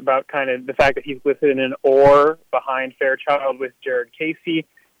yesterday about kind of the fact that he's listed in an or behind Fairchild with Jared Casey.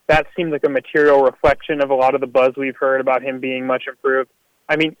 That seemed like a material reflection of a lot of the buzz we've heard about him being much improved.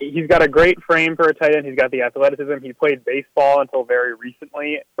 I mean, he's got a great frame for a tight end. He's got the athleticism. He played baseball until very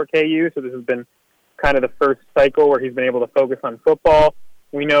recently for KU, so this has been kind of the first cycle where he's been able to focus on football.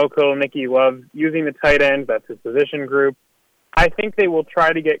 We know Kotelnicki loves using the tight end. That's his position group. I think they will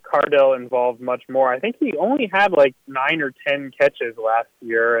try to get Cardell involved much more. I think he only had like 9 or 10 catches last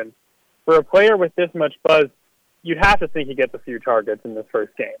year, and for a player with this much buzz, you'd have to think he gets a few targets in this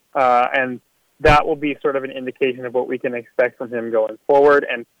first game. And that will be sort of an indication of what we can expect from him going forward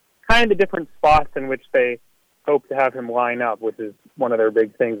and kind of the different spots in which they hope to have him line up, which is one of their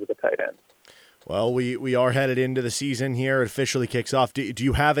big things with the tight end. Well, we are headed into the season here. It officially kicks off. Do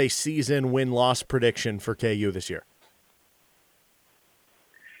you have a season win-loss prediction for KU this year?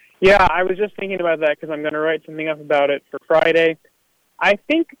 Yeah, I was just thinking about that because I'm going to write something up about it for Friday. I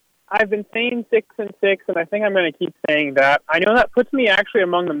think I've been saying 6-6, and I think I'm going to keep saying that. I know that puts me actually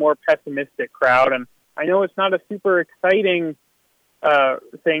among the more pessimistic crowd, and I know it's not a super exciting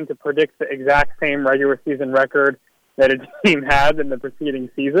thing to predict the exact same regular season record that a team had in the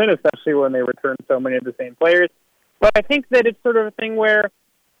preceding season, especially when they return so many of the same players. But I think that it's sort of a thing where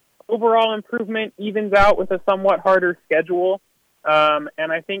overall improvement evens out with a somewhat harder schedule.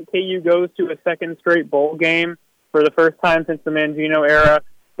 And I think KU goes to a second straight bowl game for the first time since the Mangino era.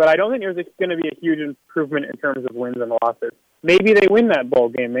 But I don't think there's going to be a huge improvement in terms of wins and losses. Maybe they win that bowl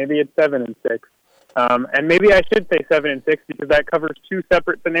game. Maybe it's 7-6. And maybe I should say 7-6 because that covers two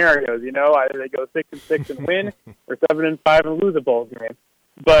separate scenarios. Either they go 6-6 and win, or 7-5 and lose a bowl game.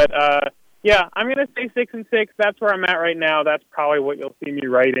 But yeah, I'm going to say 6-6. That's where I'm at right now. That's probably what you'll see me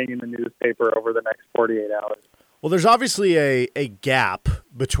writing in the newspaper over the next 48 hours. Well, there's obviously a gap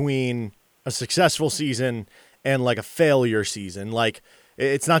between a successful season and like a failure season. Like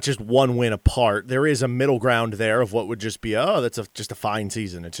it's not just one win apart. There is a middle ground there of what would just be, just a fine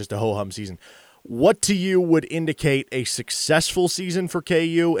season. It's just a ho-hum season. What to you would indicate a successful season for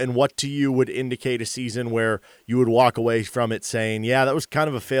KU, and what to you would indicate a season where you would walk away from it saying, yeah, that was kind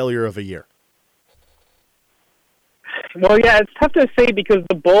of a failure of a year? Well, yeah, it's tough to say because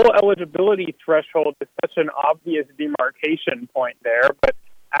the bowl eligibility threshold is such an obvious demarcation point there. But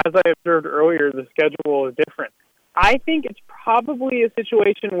as I observed earlier, the schedule is different. I think it's probably a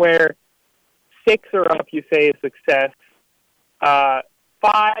situation where 6 or up, you say, is success. 5,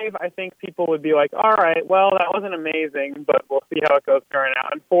 I think people would be like, all right, well, that wasn't amazing, but we'll see how it goes turning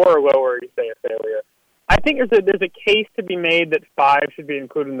out. And 4 or lower, you say a failure. I think there's a case to be made that 5 should be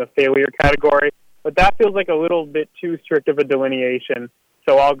included in the failure category, but that feels like a little bit too strict of a delineation,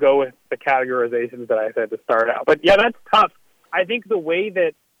 so I'll go with the categorizations that I said to start out. But, yeah, that's tough. I think the way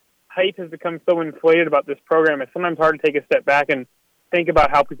that hype has become so inflated about this program, it's sometimes hard to take a step back and think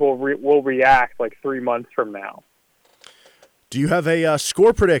about how people will react like 3 months from now. Do you have a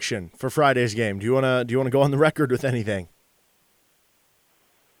score prediction for Friday's game? Do you want to go on the record with anything?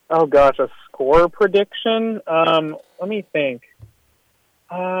 Oh gosh, a score prediction? Let me think.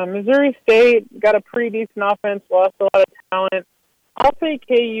 Missouri State got a pretty decent offense, lost a lot of talent. I'll say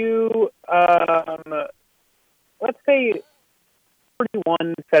KU. Let's say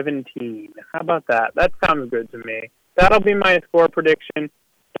 41-17. How about that? That sounds good to me. That'll be my score prediction.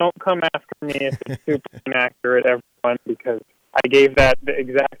 Don't come after me if it's super inaccurate, everyone, because I gave that the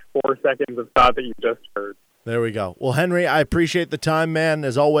exact 4 seconds of thought that you just heard. There we go. Well, Henry, I appreciate the time, man,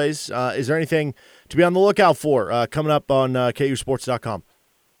 as always. Is there anything to be on the lookout for coming up on KUSports.com?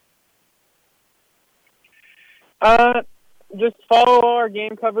 Just follow our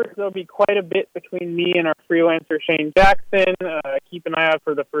game coverage. There'll be quite a bit between me and our freelancer, Shane Jackson. Keep an eye out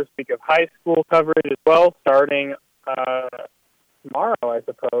for the first week of high school coverage as well, starting tomorrow, I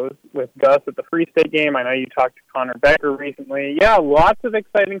suppose, with Gus at the Free State game. I know you talked to Connor Becker recently. Yeah, lots of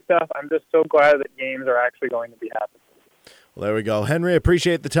exciting stuff. I'm just so glad that games are actually going to be happening. Well, there we go. Henry,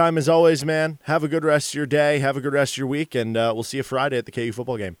 appreciate the time as always, man. Have a good rest of your day. Have a good rest of your week, and we'll see you Friday at the KU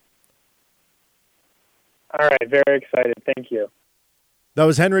football game. All right, very excited. Thank you. That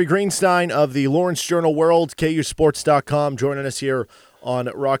was Henry Greenstein of the Lawrence Journal-World, KUSports.com, joining us here on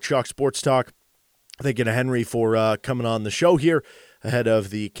Rock Chalk Sports Talk. Thank you to Henry for coming on the show here ahead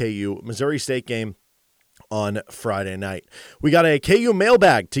of the KU Missouri State game on Friday night. We got a KU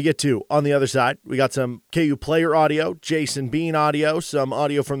mailbag to get to on the other side. We got some KU player audio, Jason Bean audio, some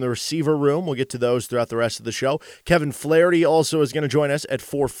audio from the receiver room. We'll get to those throughout the rest of the show. Kevin Flaherty also is going to join us at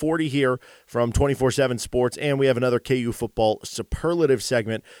 4:40 here from 24/7 Sports, and we have another KU football superlative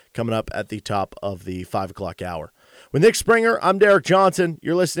segment coming up at the top of the 5 o'clock hour. With Nick Springer, I'm Derek Johnson.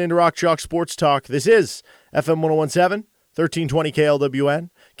 You're listening to Rock Chalk Sports Talk. This is FM 1017, 1320 KLWN,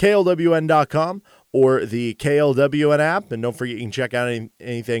 KLWN.com, or the KLWN app. And don't forget, you can check out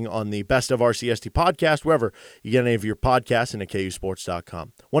anything on the Best of RCST podcast, wherever you get any of your podcasts, and at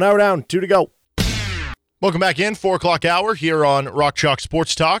KUSports.com. 1 hour down, 2 to go. Welcome back in, 4 o'clock hour here on Rock Chalk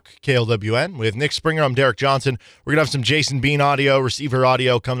Sports Talk, KLWN. With Nick Springer, I'm Derek Johnson. We're going to have some Jason Bean audio, receiver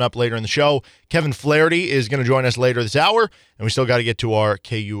audio coming up later in the show. Kevin Flaherty is going to join us later this hour, and we still got to get to our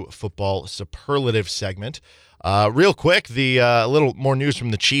KU football superlative segment. Real quick, the little more news from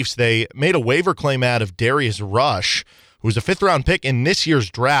the Chiefs. They made a waiver claim out of Darius Rush, who was a 5th-round pick in this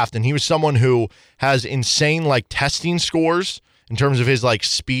year's draft, and he was someone who has insane, testing scores in terms of his,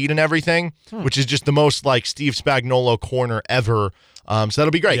 speed and everything, which is just the most, Steve Spagnuolo corner ever. So that'll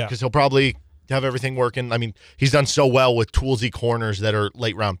be great because he'll probably have everything working. I mean, he's done so well with toolsy corners that are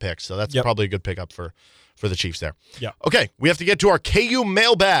late-round picks, so that's probably a good pickup for the Chiefs there. Yeah. Okay, we have to get to our KU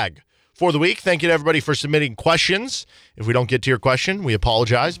mailbag for the week. Thank you to everybody for submitting questions. If we don't get to your question, we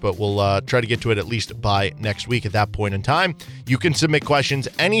apologize, but we'll try to get to it at least by next week at that point in time. You can submit questions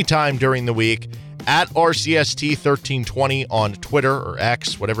anytime during the week at RCST1320 on Twitter or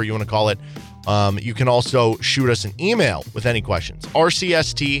X, whatever you want to call it. You can also shoot us an email with any questions.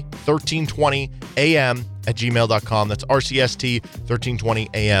 RCST1320am@gmail.com. That's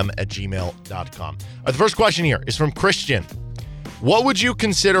RCST1320am@gmail.com. The first question here is from Christian. What would you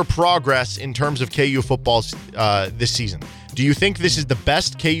consider progress in terms of KU football this season? Do you think this is the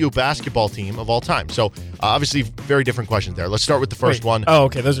best KU basketball team of all time? So, obviously, very different questions there. Let's start with the first one. Oh,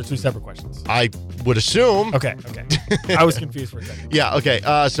 okay. Those are 2 separate questions. I would assume. Okay. I was confused for a second. Yeah, okay.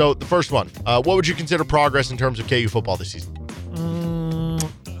 So, the first one. What would you consider progress in terms of KU football this season?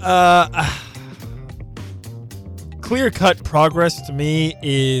 Clear-cut progress to me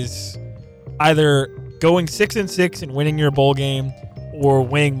is either going 6-6 and winning your bowl game or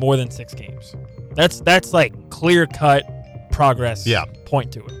winning more than 6 games. That's clear-cut progress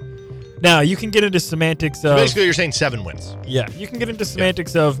point to it. Now, you can get into semantics of... Basically, you're saying 7 wins. Yeah, you can get into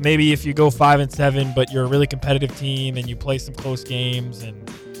semantics of maybe if you go 5-7, but you're a really competitive team and you play some close games and,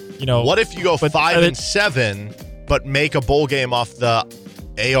 What if you go 5-7, but make a bowl game off the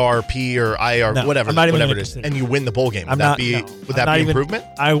ARP or IR, whatever it is, and you win the bowl game? Would that be improvement?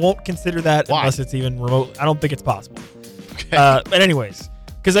 I won't consider that unless it's even remote. I don't think it's possible. Okay. But anyways,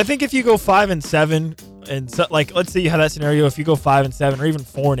 because I think if you go 5-7... And so, let's say you have that scenario. If you go 5-7 or even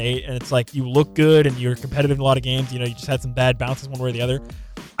 4-8, and it's like you look good and you're competitive in a lot of games, you just had some bad bounces one way or the other.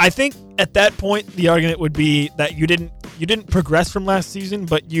 I think at that point the argument would be that you didn't progress from last season,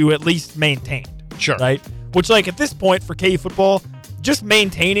 but you at least maintained. Sure. Right. Which at this point for KU football, just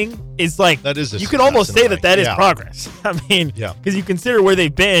maintaining is that is you could almost say that is progress. I mean, because you consider where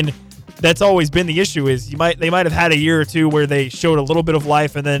they've been. That's always been the issue. Is they might have had a year or two where they showed a little bit of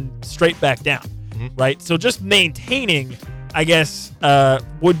life and then straight back down. Right, so just maintaining, I guess,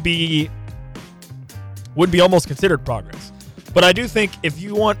 would be almost considered progress. But I do think if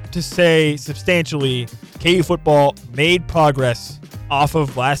you want to say substantially, KU football made progress off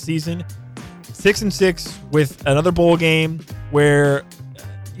of last season, 6-6 with another bowl game where,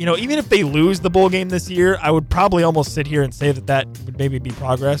 even if they lose the bowl game this year, I would probably almost sit here and say that would maybe be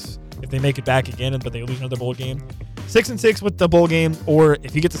progress if they make it back again, but they lose another bowl game. 6-6 with the bowl game, or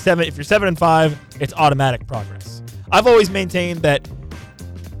if you get to 7, if you're 7-5, it's automatic progress. I've always maintained that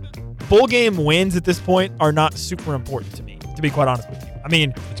bowl game wins at this point are not super important to me, to be quite honest with you. I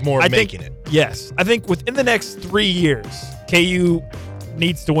mean, it's more making it. Yes, I think within the next 3 years, KU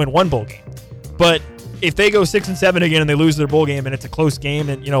needs to win one bowl game. But if they go 6-7 again and they lose their bowl game and it's a close game,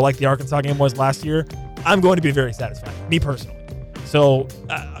 and like the Arkansas game was last year, I'm going to be very satisfied, me personally. So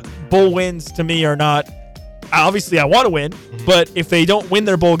bowl wins to me are not. Obviously, I want to win, but if they don't win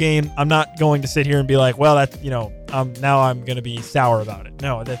their bowl game, I'm not going to sit here and be like, well, that's now I'm going to be sour about it.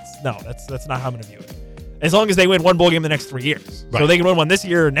 No, that's not how I'm going to view it. As long as they win one bowl game in the next 3 years, so they can win one this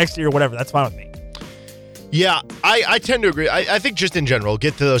year or next year or whatever, that's fine with me. Yeah, I tend to agree. I think just in general,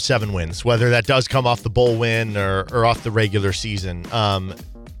 get to those 7 wins, whether that does come off the bowl win or off the regular season.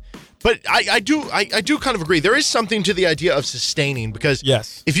 But I do kind of agree. There is something to the idea of sustaining, because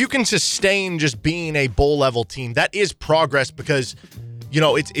if you can sustain just being a bowl level team, that is progress, because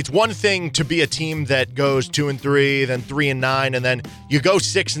it's one thing to be a team that goes 2-3, then 3-9, and then you go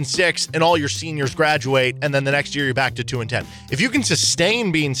 6-6, and all your seniors graduate, and then the next year you're back to 2-10. If you can sustain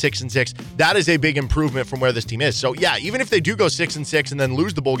being 6-6, that is a big improvement from where this team is. So yeah, even if they do go 6-6 and then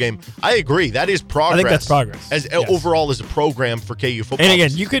lose the bowl game, I agree, that is progress. I think that's progress overall as a program for KU football. And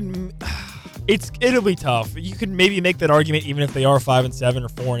again, you could, it'll be tough. You could maybe make that argument even if they are 5-7 or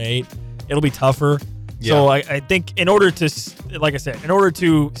 4-8. It'll be tougher. Yeah. So I think in order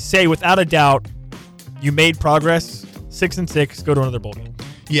to say without a doubt you made progress, 6-6, go to another bowl game.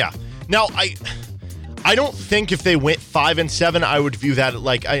 Yeah. Now, I don't think if they went 5-7, I would view that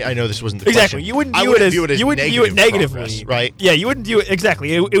like, I know this wasn't the exactly. question. You wouldn't view it negatively, progress, right? Yeah, you wouldn't view it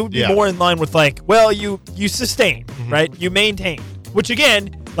exactly. It would be more in line with you sustained, right? You maintained, which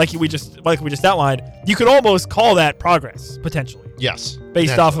again, like we just outlined, you could almost call that progress potentially. Yes,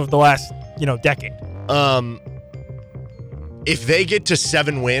 based off of the last decade. If they get to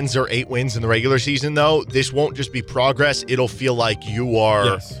 7 wins or 8 wins in the regular season, though, this won't just be progress. It'll feel like you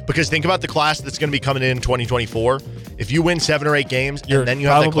are, because think about the class that's going to be coming in 2024. If you win 7 or 8 games and then you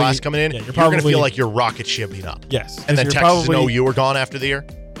have the class coming in, you're going to feel like you're rocket shipping up. Yes. And then Texas and OU are gone after the year.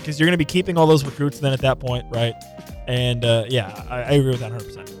 Because you're going to be keeping all those recruits then at that point, right? And I agree with that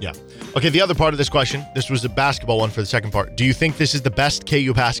 100%. Yeah. Okay, the other part of this question, this was a basketball one for the second part. Do you think this is the best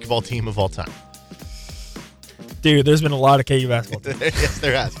KU basketball team of all time? Dude, there's been a lot of KU basketball teams. Yes,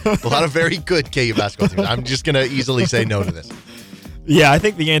 there has. A lot of very good KU basketball teams. I'm just going to easily say no to this. Yeah, I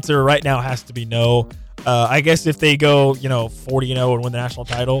think the answer right now has to be no. I guess if they go, 40-0 and win the national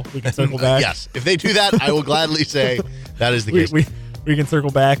title, we can circle back. Yes, if they do that, I will gladly say that is the case. We can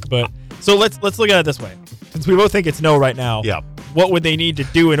circle back, but so let's look at it this way. Since we both think it's no right now, what would they need to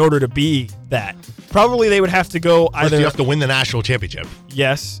do in order to be that? Probably they would have to go First, you have to win the national championship.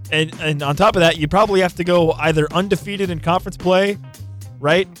 Yes, and on top of that, you probably have to go either undefeated in conference play,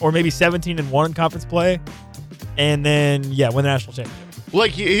 right, or maybe 17-1 in conference play, and then win the national championship.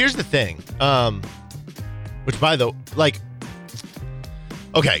 Like, here's the thing, which by the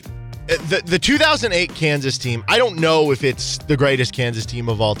okay. The 2008 Kansas team, I don't know if it's the greatest Kansas team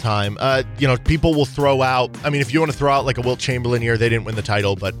of all time. People will throw out, if you want to throw out like a Wilt Chamberlain year, they didn't win the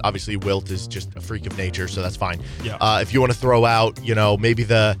title, but obviously Wilt is just a freak of nature, so that's fine. Yeah. If you want to throw out, maybe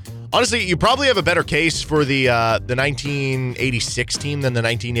the Honestly, you probably have a better case for the 1986 team than the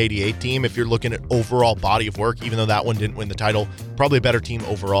 1988 team if you're looking at overall body of work, even though that one didn't win the title. Probably a better team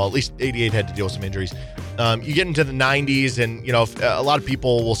overall. At least 88 had to deal with some injuries. You get into the 90s, and a lot of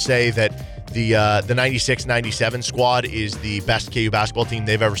people will say that the 96-97 squad is the best KU basketball team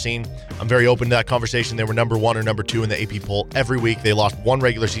they've ever seen. I'm very open to that conversation. They were number 1 or number 2 in the AP poll every week. They lost one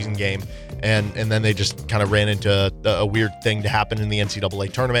regular season game, and then they just kind of ran into a weird thing to happen in the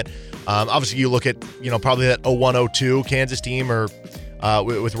NCAA tournament. Obviously, you look at probably that 01-02 Kansas team or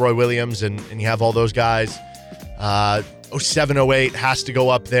with Roy Williams, and you have all those guys. 07-08 has to go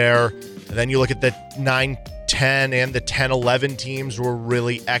up there. And then you look at the 9-10 and the 10-11 teams were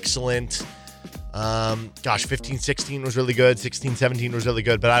really excellent. 15-16 was really good. 16-17 was really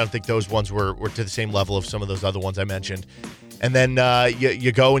good, but I don't think those ones were to the same level of some of those other ones I mentioned. And then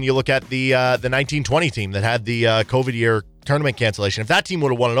you go and you look at the 19-20 team that had the COVID year tournament cancellation. If that team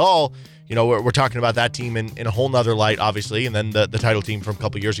would have won it all, we're talking about that team in a whole nother light, obviously, and then the title team from a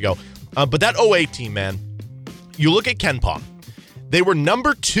couple years ago. But that 08 team, man, you look at KenPom. They were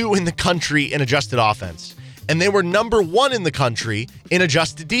number 2 in the country in adjusted offense, and they were number 1 in the country in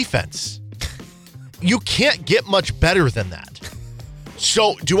adjusted defense. You can't get much better than that.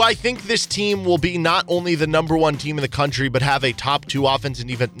 So do I think this team will be not only the number 1 team in the country, but have a top 2 offense and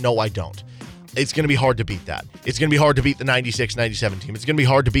defense? No, I don't. It's going to be hard to beat that. It's going to be hard to beat the 96-97 team. It's going to be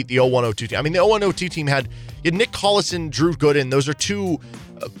hard to beat the 01-02 team. I mean, the 01-02 team had Nick Collison, Drew Gooden. Those are 2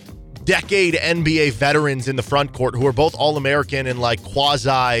 decade NBA veterans in the front court who are both All-American and like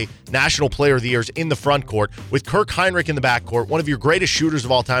quasi-National Player of the Years in the front court, with Kirk Heinrich in the backcourt, one of your greatest shooters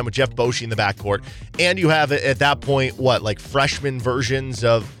of all time with Jeff Boschee in the backcourt. And you have at that point, freshman versions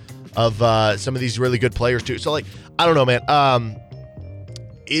of some of these really good players too. So I don't know, man.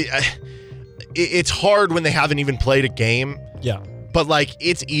 It's hard when they haven't even played a game. Yeah. But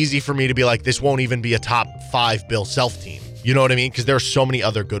it's easy for me to be like, this won't even be a top 5 Bill Self team. You know what I mean? Because there are so many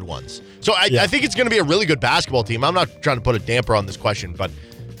other good ones. So I think it's going to be a really good basketball team. I'm not trying to put a damper on this question, but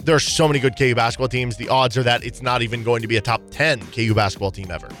there are so many good KU basketball teams. The odds are that it's not even going to be a top 10 KU basketball team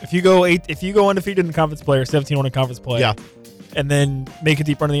ever. If you go undefeated in conference play or 17-1 in conference play, and then make a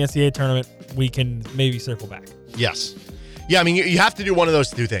deep run in the NCAA tournament, we can maybe circle back. Yes. Yeah, I mean, you have to do one of those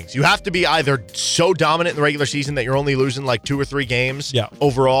 2 things. You have to be either so dominant in the regular season that you're only losing 2 or 3 games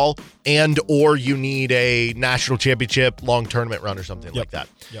overall, or you need a national championship long tournament run or something like that.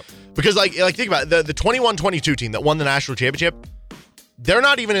 Yep. Because think about it, the 21-22 team that won the national championship, they're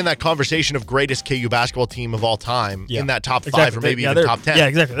not even in that conversation of greatest KU basketball team of all time in that top 5 or maybe even top 10. Yeah,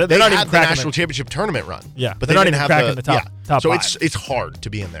 exactly. They're not even the national championship tournament run. Yeah, but they're not even cracking the top so 5. it's hard to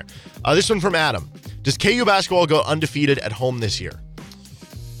be in there. This one from Adam. Does KU basketball go undefeated at home this year?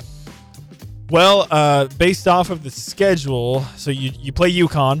 Well, based off of the schedule, so you play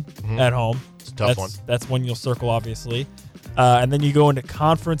UConn at home. It's a tough one. That's one you'll circle, obviously. And then you go into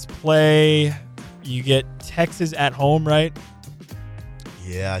conference play. You get Texas at home, right?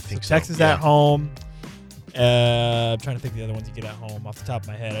 Yeah, I think so. Texas at home. I'm trying to think of the other ones you get at home off the top of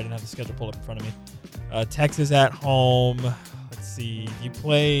my head. I didn't have the schedule pulled up in front of me. Texas at home. Let's see. You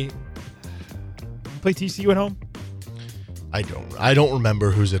play TCU at home? I don't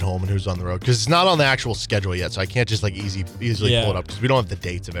remember who's at home and who's on the road because it's not on the actual schedule yet, so I can't just easily pull it up because we don't have the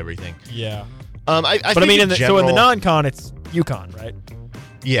dates of everything. Yeah. But in the non-con, it's UConn, right?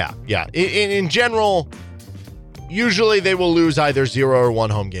 Yeah. In general, usually they will lose either 0 or 1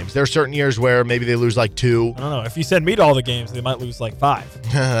 home games. There are certain years where maybe they lose 2. I don't know. If you send me to all the games, they might lose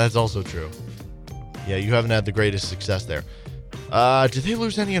 5. That's also true. Yeah, you haven't had the greatest success there. Did they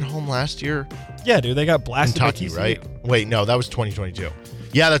lose any at home last year? Yeah, dude. They got blasted Kentucky, by TCU. Right? Wait, no, that was 2022.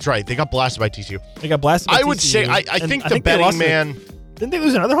 Yeah, that's right. They got blasted by TCU. They got blasted by TCU. I would say, I think the betting man... Didn't they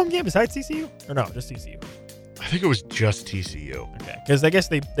lose another home game besides TCU? Or no, just TCU? I think it was just TCU. Okay, because I guess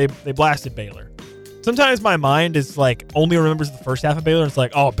they blasted Baylor. Sometimes my mind is only remembers the first half of Baylor. And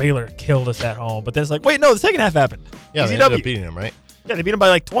it's oh, Baylor killed us at home. But then it's wait, no, the second half happened. Yeah, they ended up beating them, right? Yeah, they beat them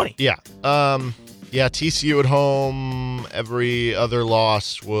by 20. Yeah. Yeah, TCU at home. Every other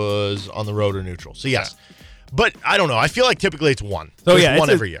loss was on the road or neutral. So, yes. Yeah. But I don't know. I feel like typically it's 1. So, There's 1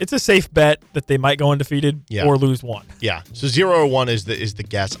 every year. It's a safe bet that they might go undefeated or lose 1. Yeah. So 0 or 1 is the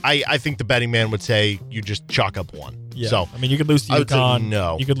guess. I think the betting man would say you just chalk up 1. Yeah. So, I mean, you could lose to UConn.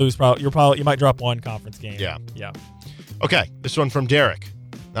 No. You could lose you might drop 1 conference game. Yeah. Yeah. Okay. This one from Derek.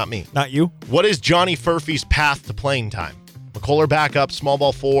 Not me. Not you. What is Johnny Furphy's path to playing time? McCullough backup, small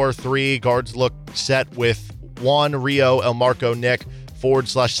ball 4, 3. Guards look set with 1, Rio, El Marco, Nick.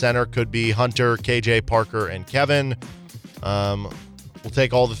 Forward/center could be Hunter, KJ, Parker, and Kevin. We'll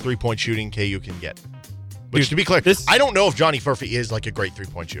take all the 3-point shooting KU can get. Which, Dude, to be clear, I don't know if Johnny Furphy is like a great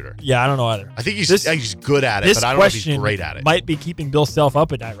three-point shooter. Yeah, I don't know either. I think he's good at it, but I don't know if he's great at it. Might be keeping Bill Self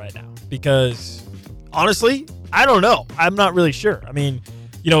up at night right now because, honestly, I don't know. I'm not really sure. I mean,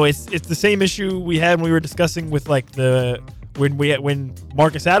 it's the same issue we had when we were discussing with like when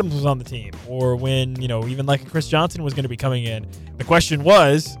Marcus Adams was on the team, or when even like Chris Johnson was going to be coming in. The question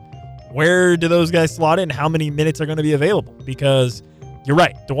was, where do those guys slot in? How many minutes are going to be available? Because you're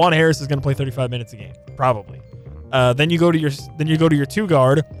right, DeJuan Harris is going to play 35 minutes a game, probably. Then you go to your two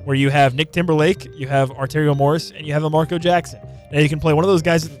guard, where you have Nick Timberlake, you have Arterio Morris, and you have Marco Jackson. Now you can play one of those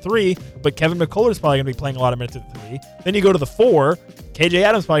guys at the 3, but Kevin McCullough is probably going to be playing a lot of minutes at the 3. Then you go to the 4, KJ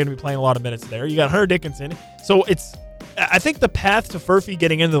Adams is probably going to be playing a lot of minutes there. You got Hunter Dickinson. So I think the path to Furphy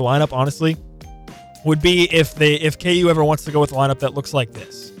getting into the lineup, honestly, would be if KU ever wants to go with a lineup that looks like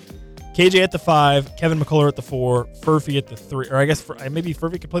this. KJ at the 5, Kevin McCullough at the 4, Furphy at the 3, or I guess maybe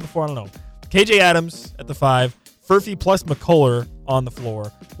Furphy could play the 4, I don't know. KJ Adams at the 5, Furphy plus McCullough on the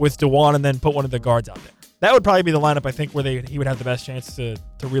floor with DeJuan, and then put one of the guards out there. That would probably be the lineup, I think, where he would have the best chance to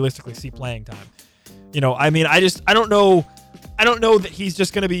realistically see playing time. I mean, I don't know that he's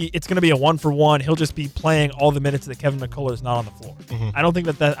just going to be, it's going to be a 1-for-1. He'll just be playing all the minutes that Kevin McCullough is not on the floor. Mm-hmm. I don't think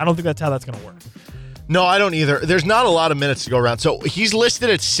that's how that's going to work. No, I don't either. There's not a lot of minutes to go around. So he's listed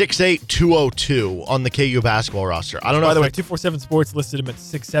at 6'8", 202 on the KU basketball roster. I don't know. By the way, 247 Sports listed him at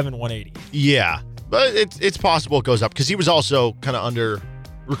 6'7", 180. Yeah, but it's possible it goes up because he was also kind of under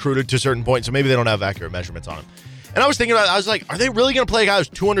recruited to a certain point, so maybe they don't have accurate measurements on him. And I was thinking about it. I was like, are they really going to play a guy who's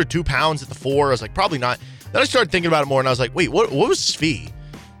 202 pounds at the 4? I was like, probably not. Then I started thinking about it more, and I was like, wait, what was Svi?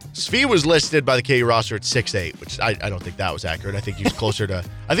 Svi was listed by the KU roster at 6'8", which I don't think that was accurate. I think he was closer to,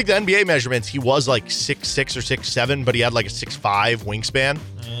 I think the NBA measurements, he was like 6'6" or 6'7", but he had like a 6'5" wingspan.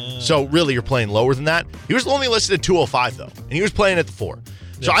 So really, you're playing lower than that. He was only listed at 205, though, and he was playing at the 4.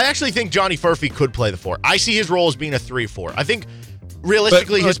 So I actually think Johnny Furphy could play the 4. I see his role as being a 3-4. I think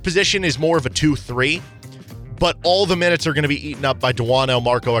realistically his position is more of a 2-3, but all the minutes are going to be eaten up by DeJuan,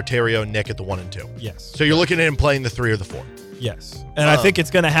 Marco, Arterio, and Nick at the 1 and 2. Yes. So you're looking at him playing the 3 or the 4. Yes. And I think it's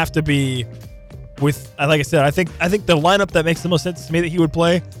going to have to be with, like I said, I think the lineup that makes the most sense to me that he would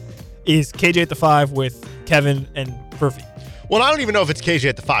play is KJ at the 5 with Kevin and Furphy. Well, I don't even know if it's KJ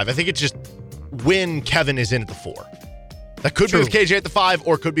at the 5. I think it's just when Kevin is in at the 4. That could be with KJ at the 5,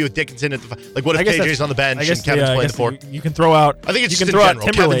 or it could be with Dickinson at the 5. Like, what if KJ's on the bench and Kevin's playing the 4? You can throw out. I think it's you just can in throw general.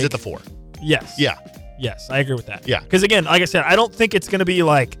 out Timberlake. Kevin's at the 4. Yes. Yeah. Yes, I agree with that. Yeah. Because again, like I said, I don't think it's going to be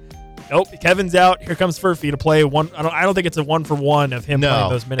like, nope, Kevin's out. Here comes Furphy to play one. I don't think it's a 1-for-1 of him playing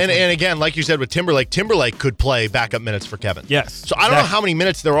those minutes. And again, like you said with Timberlake could play backup minutes for Kevin. Yes. So I don't know how many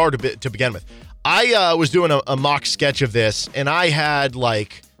minutes there are to begin with. I was doing a mock sketch of this, and I had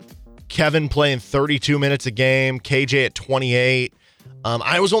like Kevin playing 32 minutes a game, KJ at 28.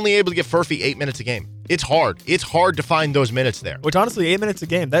 I was only able to get Furphy 8 minutes a game. It's hard. It's hard to find those minutes there. Which honestly, 8 minutes a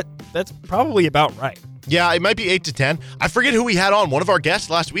game, that's probably about right. Yeah, it might be 8 to 10. I forget who we had on. One of our guests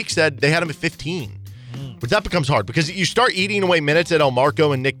last week said they had him at 15. But that becomes hard because you start eating away minutes at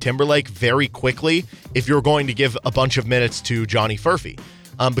Marco and Nick Timberlake very quickly if you're going to give a bunch of minutes to Johnny Furphy.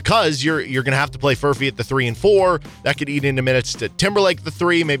 Because you're going to have to play Furphy at the 3 and 4. That could eat into minutes to Timberlake at the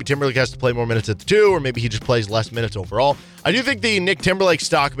 3. Maybe Timberlake has to play more minutes at the 2, or maybe he just plays less minutes overall. I do think the Nick Timberlake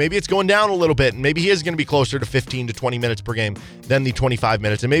stock, maybe it's going down a little bit, and maybe he is going to be closer to 15 to 20 minutes per game than the 25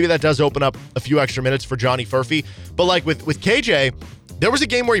 minutes. And maybe that does open up a few extra minutes for Johnny Furphy. But like with KJ, there was a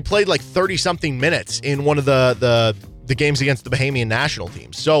game where he played like 30-something minutes in one of the games against the Bahamian national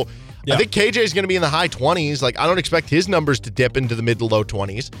teams. So I think KJ is going to be in the high 20s. Like, I don't expect his numbers to dip into the mid to low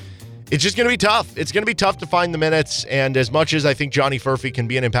 20s. It's just going to be tough. It's going to be tough to find the minutes. And as much as I think Johnny Furphy can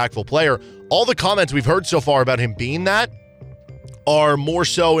be an impactful player, all the comments we've heard so far about him being that are more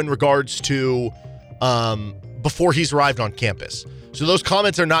so in regards to before he's arrived on campus. So those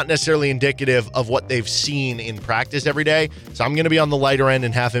comments are not necessarily indicative of what they've seen in practice every day. So I'm going to be on the lighter end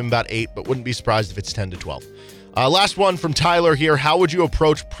and have him about 8, but wouldn't be surprised if it's 10 to 12. Last one from Tyler here. How would you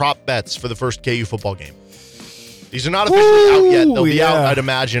approach prop bets for the first KU football game? These are not officially out yet. They'll be out, I'd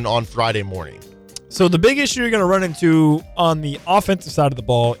imagine, on Friday morning. So the big issue you're going to run into on the offensive side of the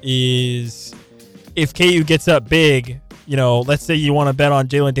ball is if KU gets up big, let's say you want to bet on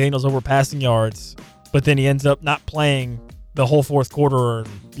Jalen Daniels over passing yards, but then he ends up not playing the whole fourth quarter or,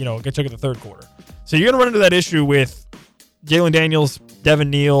 get check at the third quarter. So you're going to run into that issue with Jalen Daniels, Devin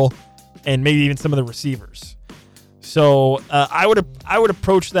Neal, and maybe even some of the receivers. So I would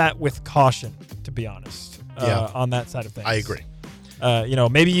approach that with caution, to be honest, on that side of things. I agree.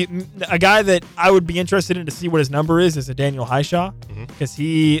 Maybe a guy that I would be interested in to see what his number is a Daniel Highshaw, because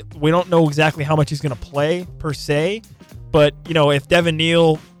we don't know exactly how much he's going to play per se, but if Devin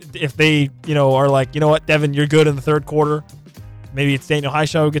Neal if they, are like, you know what, Devin, you're good in the third quarter. Maybe it's Daniel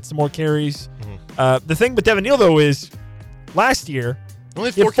Highshaw who gets some more carries. Mm-hmm. The thing with Devin Neal, though, is last year,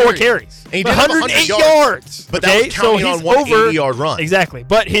 only he had 4 carries. And he did 108 yards. But that was counting on one 80-yard run. Exactly.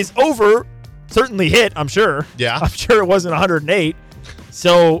 But his over certainly hit, I'm sure. Yeah. I'm sure it wasn't 108.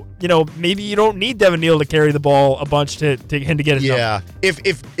 So, maybe you don't need Devin Neal to carry the ball a bunch to him to get his number.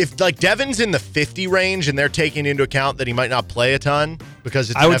 If like Devin's in the 50 range and they're taking into account that he might not play a ton because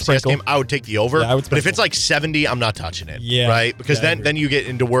it's an FCS game, I would take the over. Yeah, but if it's like 70, I'm not touching it. Yeah. Right? Because then you get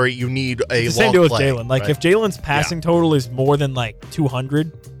into worry you need a it's long same deal with play. Jalen. Like, if Jalen's passing total is more than like 200,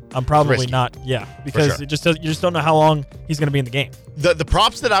 I'm probably not. Yeah, because you just don't know how long he's going to be in the game. The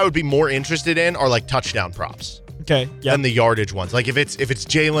props that I would be more interested in are like touchdown props. Okay. Yeah. Than the yardage ones. Like if it's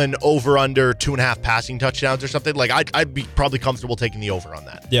Jalen over under 2.5 passing touchdowns or something, like I'd be probably comfortable taking the over on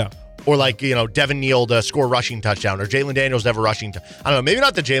that. Yeah. Or like, Devin Neal to score a rushing touchdown, or Jalen Daniels to have a rushing. I don't know. Maybe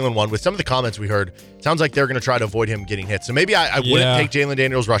not the Jalen one. With some of the comments we heard, it sounds like they're going to try to avoid him getting hit. So maybe I wouldn't take Jalen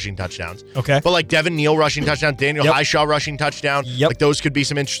Daniels rushing touchdowns. Okay. But like Devin Neal rushing touchdown, Daniel Highshaw rushing touchdown. Yep. Like those could be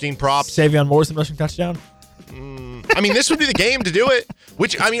some interesting props. Savion Morrison rushing touchdown. This would be the game to do it.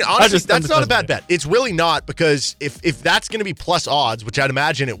 Which, honestly, that's not a bad bet. It's really not, because if that's going to be plus odds, which I'd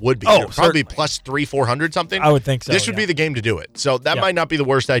imagine it would be, it would probably be plus 300-400 something. I would think so. This would be the game to do it. So that might not be the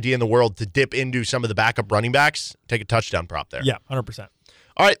worst idea in the world, to dip into some of the backup running backs, take a touchdown prop there. Yeah, 100%.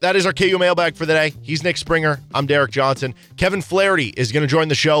 All right, that is our KU mailbag for the day. He's Nick Springer. I'm Derek Johnson. Kevin Flaherty is going to join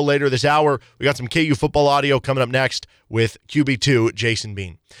the show later this hour. We got some KU football audio coming up next with QB2 Jason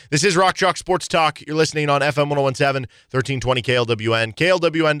Bean. This is Rock Chalk Sports Talk. You're listening on FM 1017, 1320 KLWN,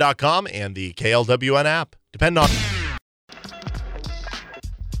 KLWN.com, and the KLWN app. Depend on.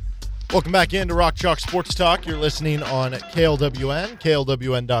 Welcome back into Rock Chalk Sports Talk. You're listening on KLWN,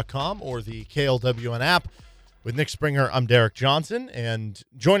 KLWN.com, or the KLWN app. With Nick Springer, I'm Derek Johnson, and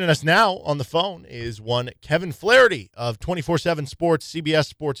joining us now on the phone is one Kevin Flaherty of 24/7 Sports, CBS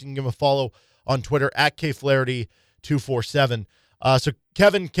Sports. You can give him a follow on Twitter at KFlaherty247. So,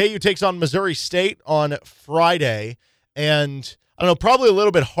 Kevin, KU takes on Missouri State on Friday, and I don't know, probably a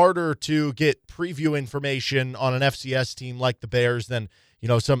little bit harder to get preview information on an FCS team like the Bears than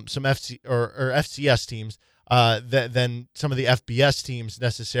some FC or FCS teams than some of the FBS teams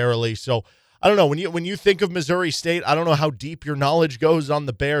necessarily. So, I don't know, when you think of Missouri State, I don't know how deep your knowledge goes on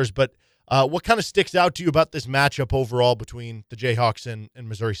the Bears, but what kind of sticks out to you about this matchup overall between the Jayhawks and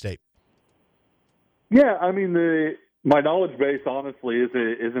Missouri State? Yeah, my knowledge base honestly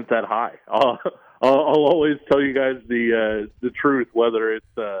isn't that high. I'll always tell you guys the truth, whether it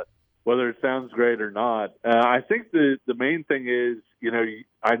sounds great or not. I think the main thing is,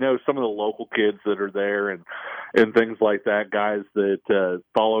 I know some of the local kids that are there and things like that, guys that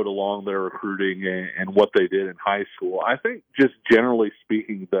followed along their recruiting and what they did in high school. I think just generally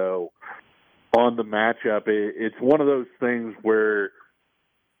speaking, though, on the matchup, it's one of those things where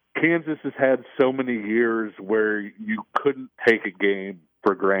Kansas has had so many years where you couldn't take a game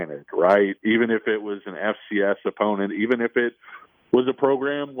for granted, right? Even if it was an FCS opponent, even if it was a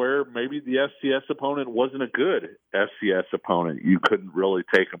program where maybe the FCS opponent wasn't a good FCS opponent, you couldn't really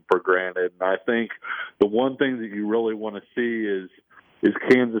take them for granted. And I think the one thing that you really want to see is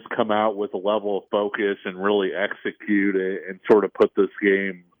Kansas come out with a level of focus and really execute it and sort of put this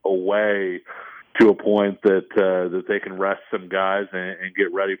game away to a point that they can rest some guys and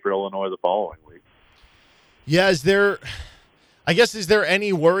get ready for Illinois the following week. Yeah, is there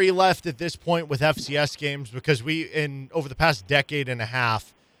any worry left at this point with FCS games? Because over the past decade and a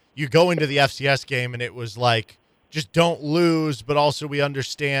half, you go into the FCS game and it was like, just don't lose, but also we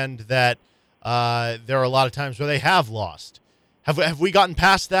understand that there are a lot of times where they have lost. Have we gotten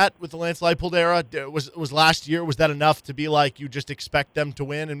past that with the Lance Leipold era? Was last year, was that enough to be like you just expect them to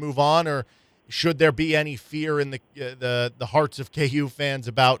win and move on, or should there be any fear in the hearts of KU fans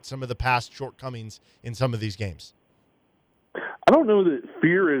about some of the past shortcomings in some of these games? I don't know that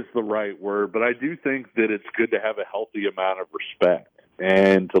fear is the right word, but I do think that it's good to have a healthy amount of respect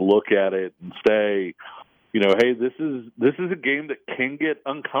and to look at it and say, hey, this is a game that can get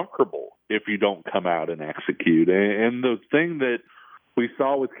uncomfortable if you don't come out and execute. And the thing that we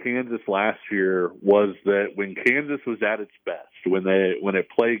saw with Kansas last year was that when Kansas was at its best, when it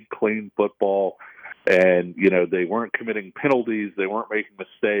played clean football and, they weren't committing penalties, they weren't making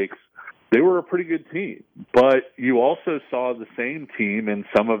mistakes, they were a pretty good team. But you also saw the same team in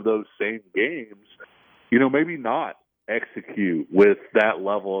some of those same games, maybe not execute with that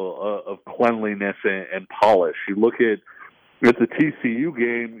level of cleanliness and polish. You look at the TCU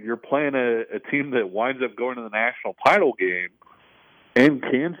game, you're playing a team that winds up going to the national title game, and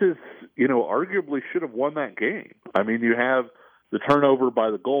Kansas, arguably should have won that game. You have the turnover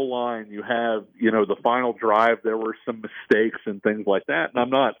by the goal line. You have, the final drive. There were some mistakes and things like that. And I'm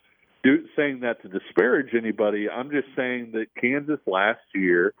not saying that to disparage anybody. I'm just saying that Kansas last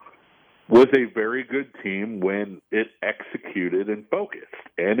year was a very good team when it executed and focused.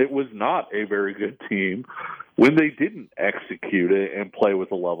 And it was not a very good team when they didn't execute it and play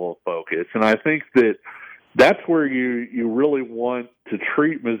with a level of focus. And I think that that's where you really want to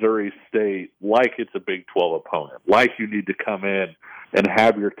treat Missouri State like it's a Big 12 opponent, like you need to come in and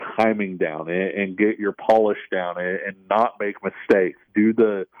have your timing down and get your polish down and not make mistakes. Do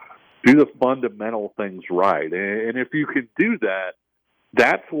the fundamental things right. And if you can do that,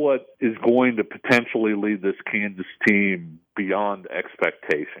 that's what is going to potentially lead this Kansas team beyond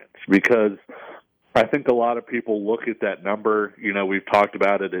expectations, because I think a lot of people look at that number. We've talked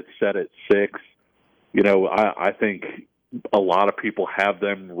about it. It's set at 6. I think a lot of people have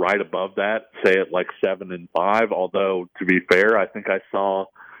them right above that, say at like 7 and 5. Although, to be fair, I think I saw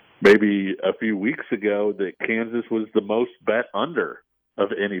maybe a few weeks ago that Kansas was the most bet under of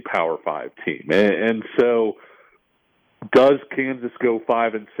any Power 5 team. And so does Kansas go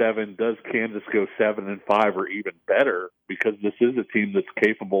 5 and 7? Does Kansas go 7 and 5 or even better? Because this is a team that's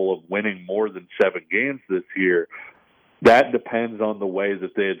capable of winning more than 7 games this year. That depends on the way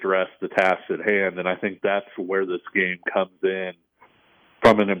that they address the tasks at hand, and I think that's where this game comes in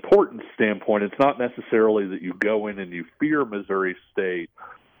from an importance standpoint. It's not necessarily that you go in and you fear Missouri State,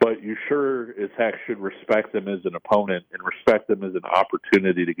 but you sure as heck should respect them as an opponent and respect them as an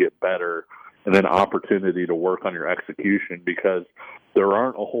opportunity to get better and an opportunity to work on your execution, because there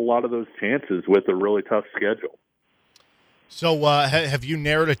aren't a whole lot of those chances with a really tough schedule. So have you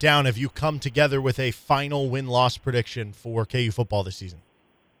narrowed it down? Have you come together with a final win-loss prediction for KU football this season?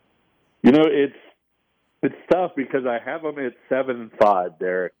 It's tough because I have them at 7 and 5,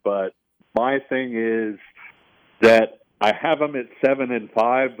 Derek, but my thing is that I have them at 7 and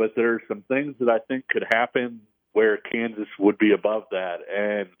 5, but there are some things that I think could happen where Kansas would be above that.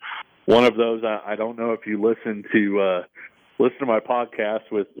 And one of those, I don't know if you listen to my podcast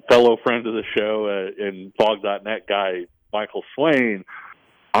with fellow friend of the show and Fog.net guy, Michael Swain.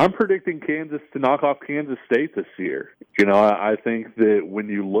 I'm predicting Kansas to knock off Kansas State this year. I think that when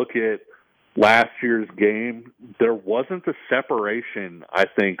you look at last year's game, there wasn't the separation I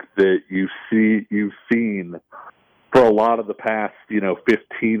think that you've seen for a lot of the past,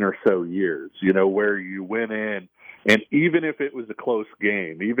 15 or so years, where you went in and even if it was a close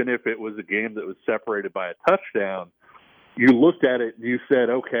game, even if it was a game that was separated by a touchdown, you looked at it and you said,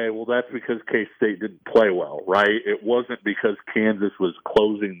 okay, well, that's because K-State didn't play well, right? It wasn't because Kansas was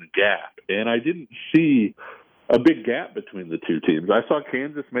closing the gap. And I didn't see a big gap between the two teams. I saw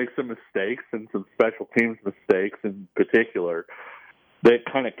Kansas make some mistakes and some special teams mistakes in particular that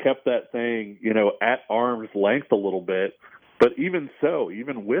kind of kept that thing, at arm's length a little bit. But even so,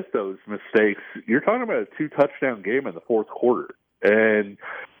 even with those mistakes, you're talking about a 2-touchdown game in the fourth quarter. And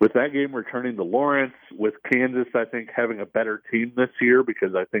with that game returning to Lawrence, with Kansas, I think, having a better team this year,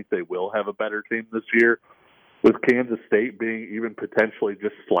 because I think they will have a better team this year, with Kansas State being even potentially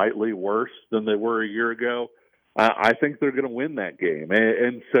just slightly worse than they were a year ago, I think they're going to win that game.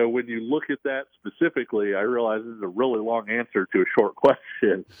 And so when you look at that specifically, I realize this is a really long answer to a short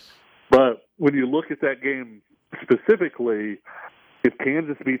question, but when you look at that game specifically, if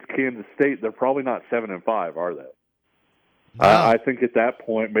Kansas beats Kansas State, they're probably not 7 and 5, are they? No. I think at that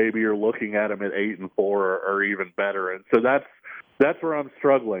point, maybe you're looking at them at 8 and 4 or even better. And so that's where I'm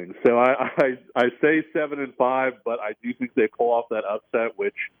struggling. So I say 7 and 5, but I do think they pull off that upset,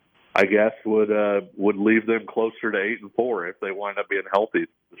 which I guess would leave them closer to 8 and 4 if they wind up being healthy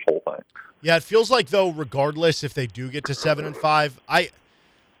this whole thing. Yeah, it feels like, though, regardless if they do get to 7 and 5,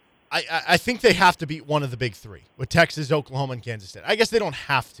 I think they have to beat one of the big three with Texas, Oklahoma, and Kansas State. I guess they don't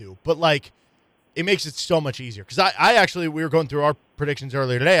have to, but it makes it so much easier. Because I actually, we were going through our predictions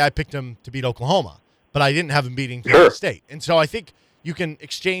earlier today. I picked them to beat Oklahoma, but I didn't have them beating Kansas State. And so I think you can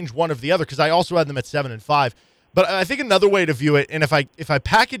exchange one of the other, because I also had them at 7 and 5. But I think another way to view it, and if I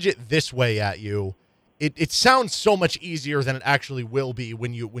package it this way at you, it sounds so much easier than it actually will be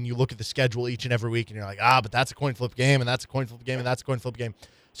when you look at the schedule each and every week, and you're like, but that's a coin flip game, and that's a coin flip game, and that's a coin flip game.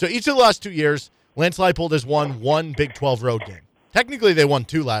 So each of the last 2 years, Lance Leipold has won one Big 12 road game. Technically, they won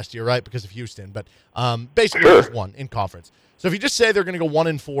 2 last year, right, because of Houston, but basically just 1 in conference. So if you just say they're going to go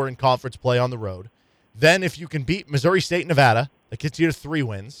 1-4 in conference play on the road, then if you can beat Missouri State and Nevada, that gets you to 3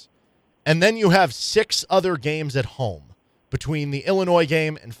 wins, and then you have 6 other games at home between the Illinois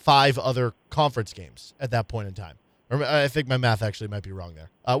game and 5 other conference games at that point in time. Or I think my math actually might be wrong there.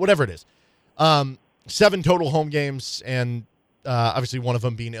 Whatever it is. 7 total home games, and obviously one of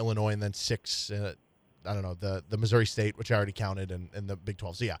them being Illinois, and then 6 I don't know, the Missouri State, which I already counted, and the Big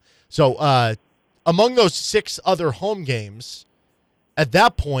 12. So, yeah. So, among those 6 other home games, at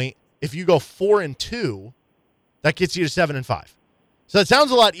that point, if you go 4-2, that gets you to 7-5. So that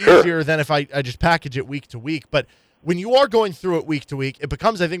sounds a lot easier than if I just package it week to week. But when you are going through it week to week, it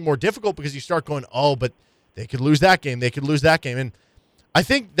becomes, I think, more difficult because you start going, oh, but they could lose that game. They could lose that game. And I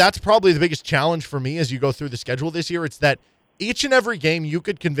think that's probably the biggest challenge for me as you go through the schedule this year. It's that each and every game you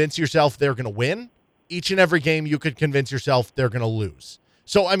could convince yourself they're going to win. Each and every game you could convince yourself they're going to lose.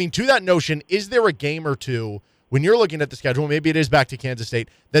 So, I mean, to that notion, is there a game or two when you're looking at the schedule, maybe it is back to Kansas State,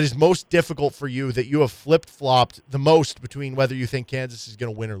 that is most difficult for you, that you have flip-flopped the most between whether you think Kansas is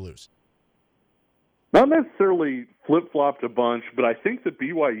going to win or lose? Not necessarily flip-flopped a bunch, but I think the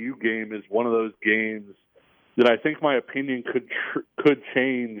BYU game is one of those games that I think my opinion could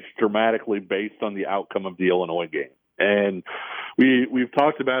change dramatically based on the outcome of the Illinois game. And we've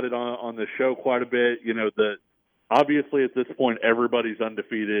talked about it on the show quite a bit. You know, obviously at this point everybody's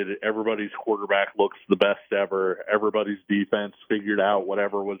undefeated. Everybody's quarterback looks the best ever. Everybody's defense figured out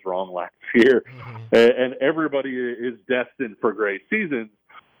whatever was wrong last year. And everybody is destined for great seasons.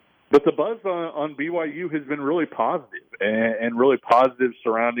 But the buzz on BYU has been really positive, and really positive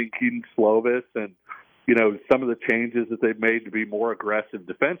surrounding Keaton Slovis and, you know, some of the changes that they've made to be more aggressive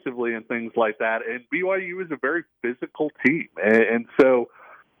defensively and things like that. And BYU is a very physical team. And so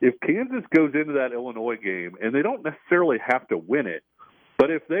if Kansas goes into that Illinois game, and they don't necessarily have to win it, but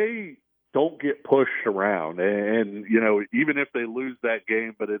if they don't get pushed around and, you know, even if they lose that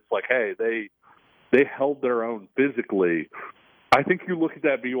game, but it's like, hey, they held their own physically, I think you look at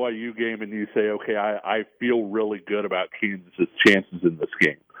that BYU game and you say, okay, I feel really good about Kansas's chances in this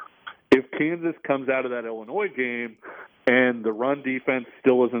game. If Kansas comes out of that Illinois game and the run defense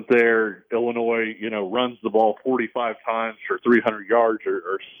still isn't there, Illinois, you know, runs the ball 45 times for 300 yards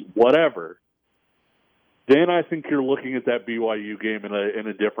or whatever, then I think you're looking at that BYU game in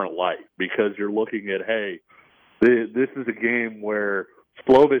a different light, because you're looking at, hey, this is a game where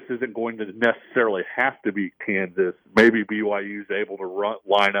Slovis isn't going to necessarily have to beat Kansas. Maybe BYU's able to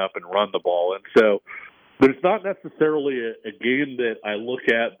line up and run the ball. And so there's not necessarily a game that I look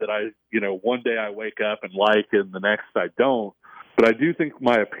at that one day I wake up and like and the next I don't. But I do think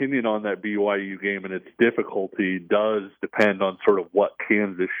my opinion on that BYU game and its difficulty does depend on sort of what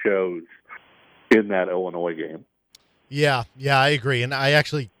Kansas shows in that Illinois game. Yeah, I agree. And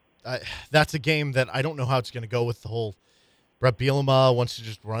that's a game that I don't know how it's going to go with the whole Brett Bielema wants to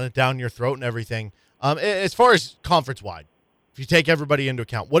just run it down your throat and everything. As far as conference-wide, if you take everybody into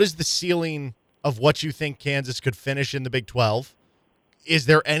account, what is the ceiling of what you think Kansas could finish in the Big 12? Is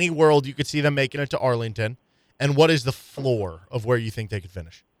there any world you could see them making it to Arlington? And what is the floor of where you think they could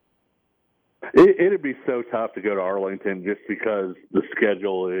finish? It'd be so tough to go to Arlington just because the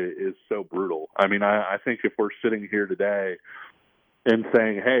schedule is so brutal. I mean, I think if we're sitting here today and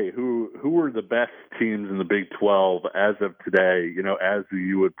saying, hey, who are the best teams in the Big 12 as of today, you know, as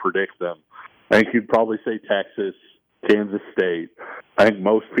you would predict them, I think you'd probably say Texas, Kansas State. I think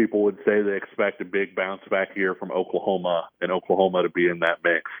most people would say they expect a big bounce back year from Oklahoma, and Oklahoma to be in that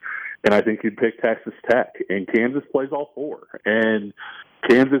mix. And I think you'd pick Texas Tech, and Kansas plays all four. And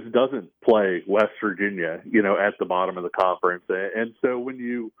Kansas doesn't play West Virginia, you know, at the bottom of the conference. And so when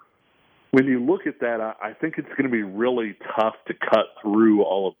you look at that, I think it's going to be really tough to cut through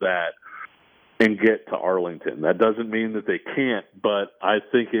all of that and get to Arlington. That doesn't mean that they can't, but I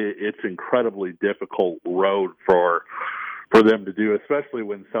think it's incredibly difficult road for them to do, especially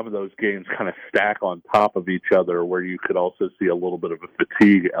when some of those games kind of stack on top of each other, where you could also see a little bit of a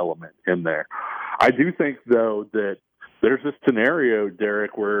fatigue element in there. I do think, though, that there's a scenario,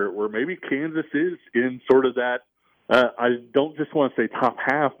 Derek, where maybe Kansas is in sort of that, I don't just want to say top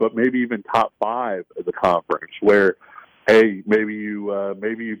half, but maybe even top 5 of the conference, where, hey, maybe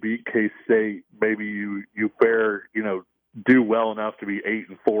you beat K-State, maybe you fare, you know, do well enough to be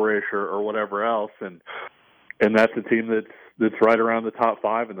 8-4-ish or whatever else, and that's a team that's right around the top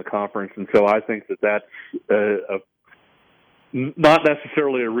 5 in the conference. And so I think that's not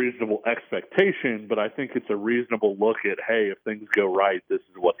necessarily a reasonable expectation, but I think it's a reasonable look at, hey, if things go right, this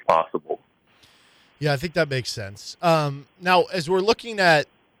is what's possible. Yeah, I think that makes sense. Now, as we're looking at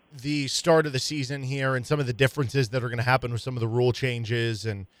the start of the season here and some of the differences that are going to happen with some of the rule changes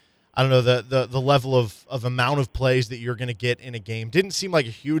and, I don't know, the level of amount of plays that you're going to get in a game, didn't seem like a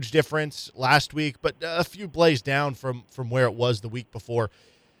huge difference last week, but a few plays down from where it was the week before.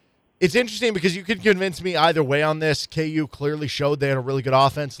 It's interesting because you could convince me either way on this. KU clearly showed they had a really good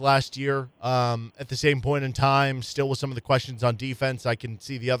offense last year. At the same point in time, still with some of the questions on defense, I can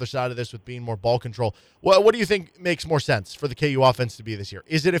see the other side of this with being more ball control. What do you think makes more sense for the KU offense to be this year?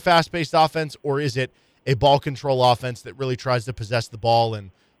 Is it a fast-paced offense, or is it a ball control offense that really tries to possess the ball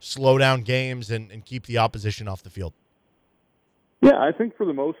and slow down games and keep the opposition off the field? Yeah, I think for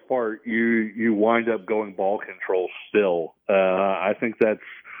the most part, you wind up going ball control still. I think that's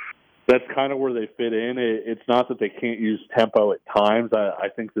kind of where they fit in. It's not that they can't use tempo at times. I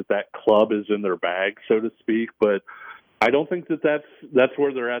think that club is in their bag, so to speak, but I don't think that's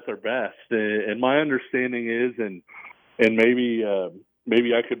where they're at their best. And my understanding is, and maybe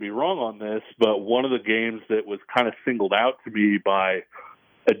I could be wrong on this, but one of the games that was kind of singled out to me by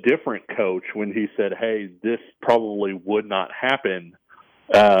a different coach when he said, hey, this probably would not happen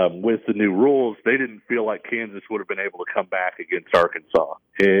with the new rules, they didn't feel like Kansas would have been able to come back against Arkansas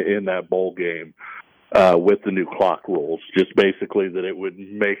in that bowl game with the new clock rules. Just basically that it would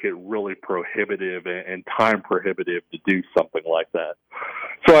make it really prohibitive and time prohibitive to do something like that.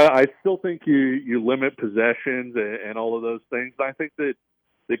 So I still think you limit possessions and all of those things. I think that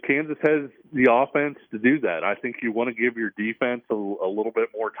Kansas has the offense to do that. I think you want to give your defense a little bit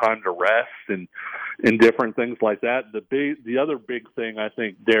more time to rest and different things like that. The other big thing, I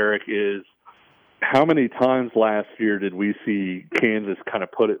think, Derek, is how many times last year did we see Kansas kind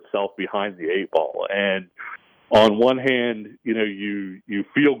of put itself behind the eight ball? And on one hand, you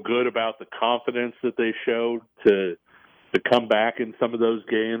feel good about the confidence that they showed to come back in some of those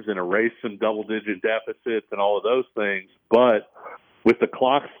games and erase some double-digit deficits and all of those things. But with the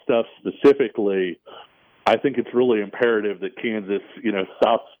clock stuff specifically, I think it's really imperative that Kansas,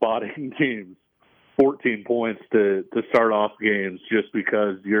 stops spotting teams 14 points to start off games, just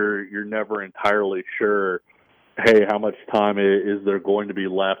because you're never entirely sure, hey, how much time is there going to be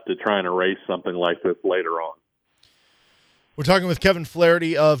left to try and erase something like this later on. We're talking with Kevin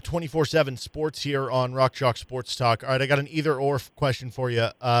Flaherty of 24/7 Sports here on Rock Chalk Sports Talk. All right, I got an either-or question for you.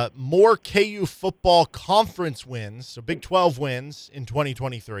 More KU football conference wins, so Big 12 wins in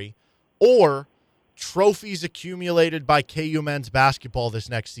 2023, or trophies accumulated by KU men's basketball this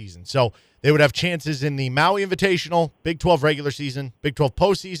next season. So they would have chances in the Maui Invitational, Big 12 regular season, Big 12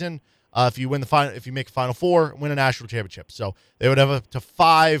 postseason. If you win the final, if you make a Final Four, win a national championship. So they would have up to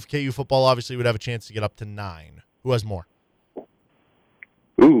 5. KU football obviously would have a chance to get up to 9. Who has more?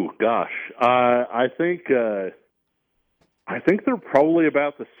 Ooh, gosh. I think they're probably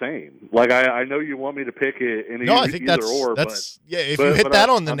about the same. Like, I know you want me to pick it. No, I think that's yeah. If you hit that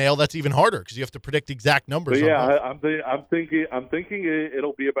on the nail, that's even harder because you have to predict exact numbers. But yeah, I'm thinking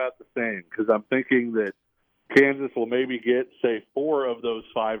it'll be about the same, because I'm thinking that Kansas will maybe get, say, 4 of those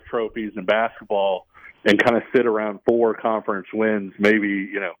 5 trophies in basketball and kind of sit around 4 conference wins. Maybe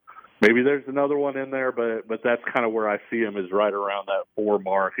there's another one in there, but that's kind of where I see them, is right around that 4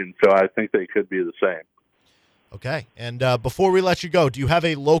 mark, and so I think they could be the same. Okay, and before we let you go, do you have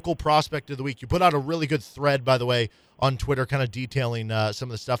a local prospect of the week? You put out a really good thread, by the way, on Twitter, kind of detailing some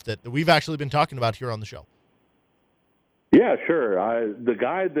of the stuff that we've actually been talking about here on the show. Yeah, sure. The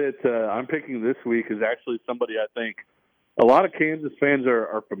guy that I'm picking this week is actually somebody I think a lot of Kansas fans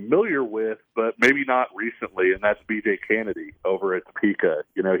are familiar with, but maybe not recently, and that's B.J. Kennedy over at Topeka.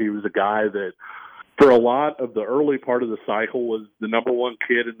 He was a guy that for a lot of the early part of the cycle was the number 1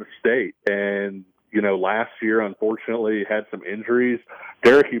 kid in the state. And, last year, unfortunately, had some injuries.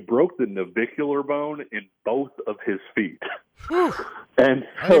 Derek, he broke the navicular bone in both of his feet. And so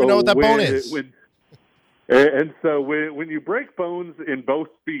I don't even know what that bone is. And so when you break bones in both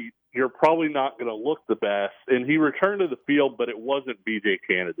feet, you're probably not going to look the best. And he returned to the field, but it wasn't B.J.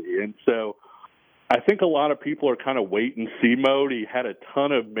 Kennedy. And so I think a lot of people are kind of wait-and-see mode. He had a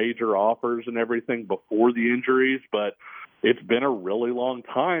ton of major offers and everything before the injuries, but it's been a really long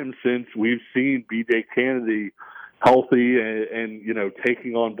time since we've seen B.J. Kennedy healthy and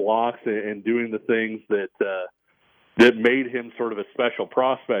taking on blocks and doing the things that made him sort of a special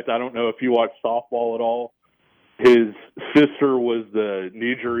prospect. I don't know if you watch softball at all. His sister was the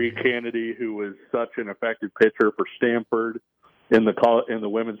Nijeri Kennedy, who was such an effective pitcher for Stanford in the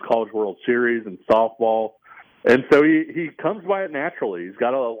Women's College World Series and softball. And so he comes by it naturally. He's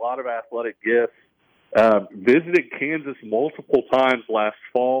got a lot of athletic gifts. Visited Kansas multiple times last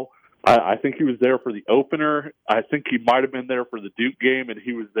fall. I think he was there for the opener. I think he might have been there for the Duke game, and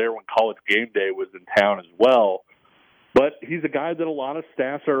he was there when College Game Day was in town as well. But he's a guy that a lot of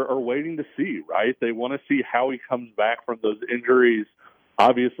staffs are waiting to see, right? They want to see how he comes back from those injuries.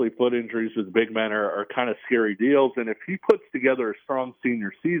 Obviously, foot injuries with big men are kind of scary deals. And if he puts together a strong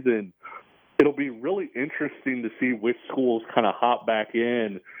senior season, it'll be really interesting to see which schools kind of hop back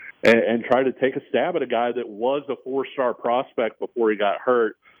in and try to take a stab at a guy that was a 4-star prospect before he got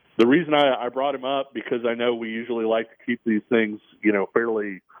hurt. The reason I brought him up, because I know we usually like to keep these things,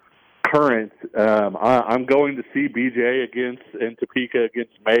 fairly current. I'm going to see BJ in Topeka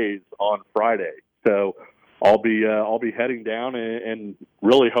against Mays on Friday. So I'll be heading down and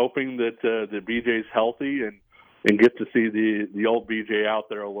really hoping that that BJ's healthy and get to see the old BJ out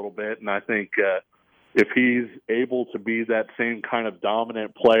there a little bit. And I think if he's able to be that same kind of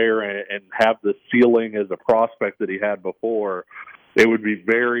dominant player and have the ceiling as a prospect that he had before, it would be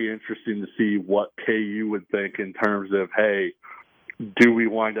very interesting to see what KU would think in terms of, hey, do we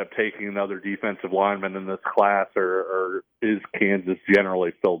wind up taking another defensive lineman in this class, or is Kansas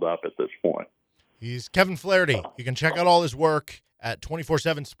generally filled up at this point? He's Kevin Flaherty. You can check out all his work at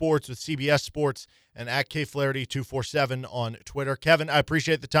 24/7 Sports with CBS Sports and at KFlaherty247 on Twitter. Kevin, I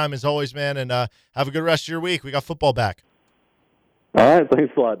appreciate the time as always, man, and have a good rest of your week. We got football back. All right,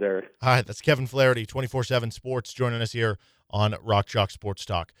 thanks a lot, Derek. All right, that's Kevin Flaherty, 24/7 Sports, joining us here on Rock Chalk Sports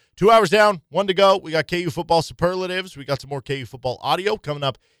Talk. 2 hours down, 1 to go. We got KU football superlatives. We got some more KU football audio coming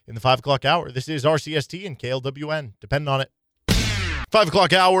up in the 5 o'clock hour. This is RCST and KLWN. Depending on it. 5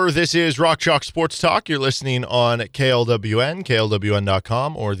 o'clock hour, this is Rock Chalk Sports Talk. You're listening on KLWN,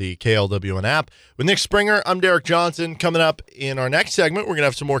 KLWN.com, or the KLWN app. With Nick Springer, I'm Derek Johnson. Coming up in our next segment, we're going to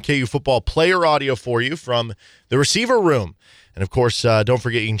have some more KU football player audio for you from the receiver room. And, of course, don't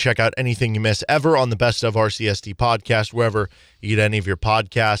forget you can check out anything you miss ever on the Best of RCST podcast, wherever you get any of your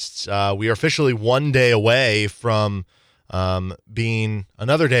podcasts. We are officially 1 day away from being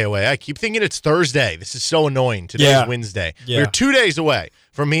another day away. I keep thinking it's Thursday. This is so annoying. Today's Wednesday. Yeah. We're 2 days away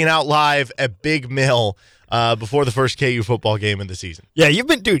from being out live at Big Mill before the first KU football game of the season. Yeah, you've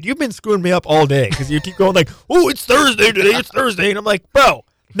been screwing me up all day because you keep going like, oh, it's Thursday today. It's Thursday. And I'm like, bro.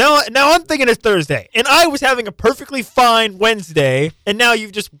 Now I'm thinking it's Thursday, and I was having a perfectly fine Wednesday, and now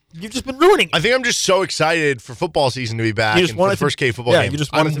you've just been ruining it. I think I'm just so excited for football season to be back and for the first KU football game.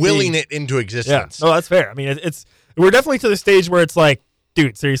 I'm willing it into existence. Yeah. No, that's fair. I mean, we're definitely to the stage where it's like,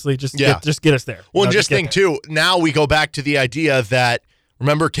 dude, seriously, just get us there. Well, and just think too. Now we go back to the idea that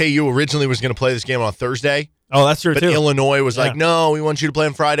remember KU originally was going to play this game on Thursday. Oh, that's true, but too. Illinois was like, no, we want you to play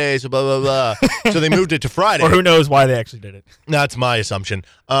on Fridays, blah, blah, blah. So they moved it to Friday. Or who knows why they actually did it. That's my assumption.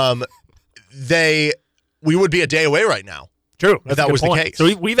 We would be a day away right now. True. If that was the case.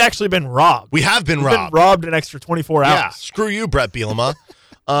 So we've actually been robbed. We have been robbed. Been robbed an extra 24 hours. Yeah, screw you, Brett Bielema.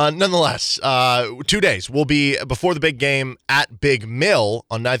 Nonetheless, 2 days. We'll be before the big game at Big Mill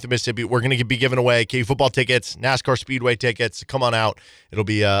on 9th of Mississippi. We're going to be giving away KU football tickets, NASCAR Speedway tickets. Come on out. It'll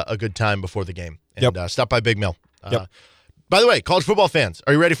be a good time before the game. And stop by Big Mill. By the way, college football fans,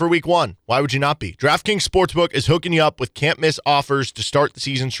 are you ready for week 1? Why would you not be? DraftKings Sportsbook is hooking you up with can't-miss offers to start the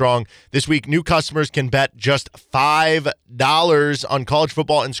season strong. This week, new customers can bet just $5 on college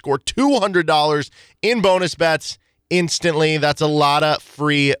football and score $200 in bonus bets instantly. That's a lot of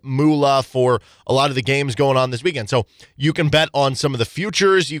free moolah for a lot of the games going on this weekend. So you can bet on some of the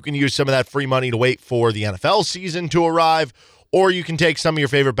futures. You can use some of that free money to wait for the NFL season to arrive, or you can take some of your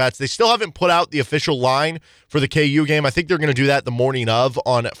favorite bets. They still haven't put out the official line for the KU game. I think they're going to do that the morning of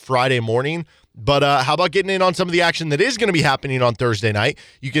on Friday morning. But how about getting in on some of the action that is going to be happening on Thursday night?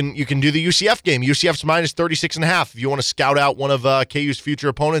 You can do the UCF game. UCF's minus 36.5 if you want to scout out one of KU's future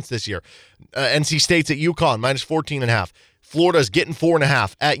opponents this year. NC State's at UConn, minus 14.5. Florida's getting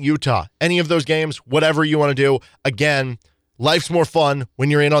 4.5 at Utah. Any of those games, whatever you want to do. Again, life's more fun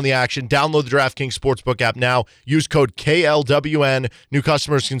when you're in on the action. Download the DraftKings Sportsbook app now. Use code KLWN. New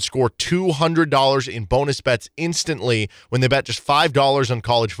customers can score $200 in bonus bets instantly when they bet just $5 on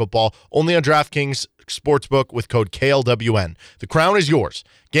college football. Only on DraftKings Sportsbook with code KLWN. The crown is yours.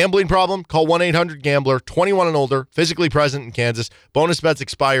 Gambling problem? Call 1-800-GAMBLER. 21 and older. Physically present in Kansas. Bonus bets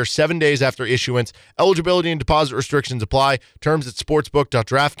expire 7 days after issuance. Eligibility and deposit restrictions apply. Terms at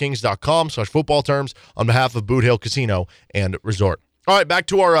sportsbook.draftkings.com/football terms on behalf of Boot Hill Casino and Resort. All right, back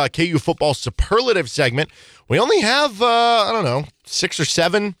to our KU football superlative segment. We only have, 6 or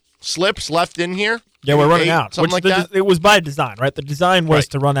 7 slips left in here. Yeah, we're running 8, out. Something like that. It was by design, right? The design was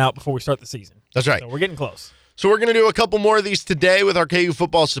to run out before we start the season. That's right. So we're getting close. So we're going to do a couple more of these today with our KU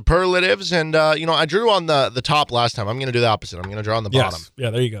football superlatives. And, I drew on the top last time. I'm going to do the opposite. I'm going to draw on the bottom.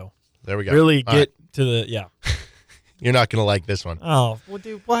 Yeah, there you go. There we go. Really get to the, You're not going to like this one. Oh, well,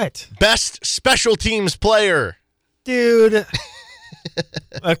 dude, what? Best special teams player. Dude.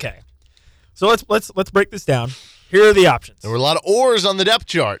 Okay. So let's break this down. Here are the options. There were a lot of oars on the depth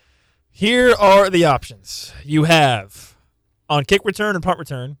chart. Here are the options. You have, on kick return and punt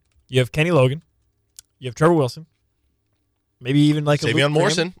return, you have Kenny Logan. You have Trevor Wilson. Maybe even like Savion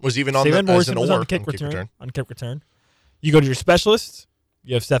Morrison was even on Savion Morrison as an was oar on the kick return. On kick return. You go to your specialists.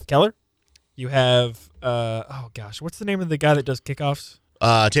 You have Seth Keller. You have, what's the name of the guy that does kickoffs?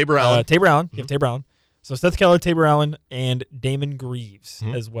 Tabor Allen. Tabor Allen. You have Tabor Allen. So Seth Keller, Tabor Allen, and Damon Greaves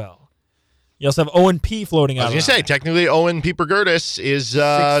as well. You also have Owen P. floating out. I was going to say, technically, Owen P. Gertis is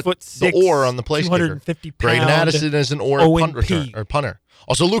the oar on the place kicker. 250 pound. Braden Addison is an oar Owen punt return, or punter.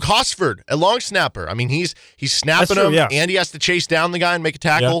 Also, Luke Hosford, a long snapper. I mean, he's snapping him, and he has to chase down the guy and make a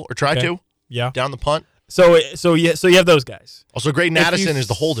tackle, or try to. Yeah. Down the punt. So you have those guys. Also, Braden Addison is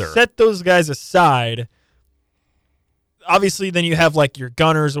the holder. Set those guys aside. Obviously, then you have like your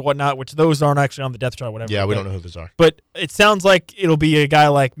gunners or whatnot, which those aren't actually on the depth chart or whatever. Yeah, we don't know who those are. But it sounds like it'll be a guy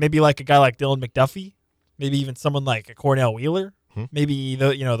like Dylan McDuffie, maybe even someone like a Cornell Wheeler. Maybe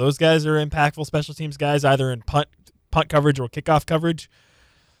those guys are impactful special teams guys, either in punt coverage or kickoff coverage.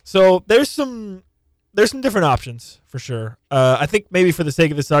 So there's some different options for sure. I think maybe for the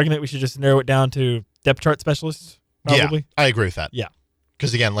sake of this argument, we should just narrow it down to depth chart specialists. Probably. Yeah, I agree with that. Yeah.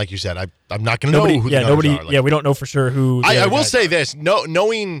 Because again, like you said, I'm not going to know who the gunners are. Like, we don't know for sure who. I will say this: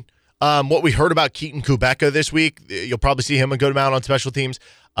 knowing what we heard about Keaton Kubeka this week, you'll probably see him a good amount on special teams.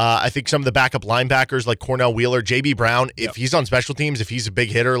 I think some of the backup linebackers like Cornell Wheeler, J.B. Brown, if he's on special teams, if he's a big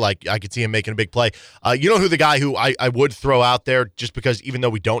hitter, like I could see him making a big play. You know who the guy who I would throw out there, just because even though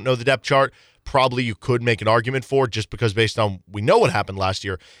we don't know the depth chart, probably you could make an argument for, just because based on we know what happened last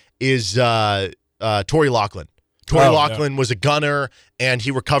year, is Torrey Loughlin. Torrey Loughlin was a gunner, and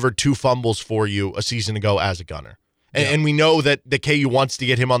he recovered 2 fumbles for you a season ago as a gunner. And we know that the KU wants to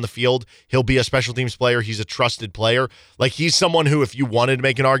get him on the field. He'll be a special teams player. He's a trusted player. Like, he's someone who, if you wanted to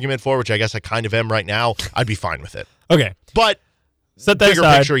make an argument for, which I guess I kind of am right now, I'd be fine with it. Okay. But set that bigger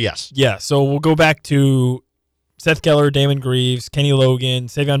aside. Picture, yes. Yeah, so we'll go back to Seth Keller, Damon Greaves, Kenny Logan,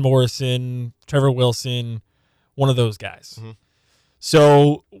 Savion Morrison, Trevor Wilson, one of those guys. Mm-hmm.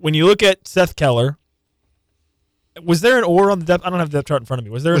 So when you look at Seth Keller, was there an or on the depth? I don't have the depth chart in front of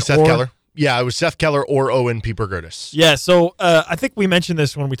me. Was there an Seth or? Keller? Yeah, it was Seth Keller or Owen P. Gertis. Yeah, so I think we mentioned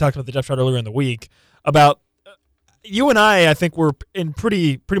this when we talked about the depth chart earlier in the week about you and I think we're in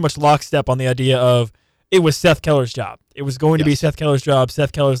pretty much lockstep on the idea of it was Seth Keller's job. It was going to be Seth Keller's job.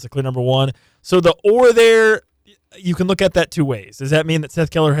 Seth Keller's the clear number one. So the or there, you can look at that 2 ways. Does that mean that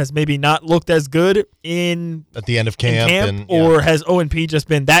Seth Keller has maybe not looked as good at the end of camp or has Owen P. just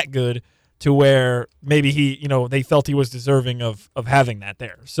been that good to where maybe they felt he was deserving of having that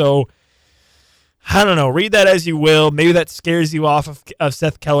there. So I don't know. Read that as you will. Maybe that scares you off of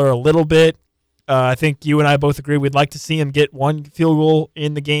Seth Keller a little bit. I think you and I both agree we'd like to see him get 1 field goal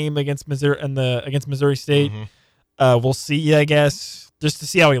in the game against Missouri against Missouri State. Mm-hmm. We'll see, I guess, just to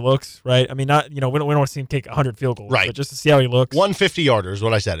see how he looks, right? I mean, not we don't want to see him kick 100 field goals, right? But just to see how he looks. 150-yarder is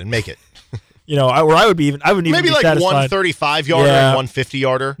what I said, and make it. I wouldn't even maybe be like satisfied. 135-yarder and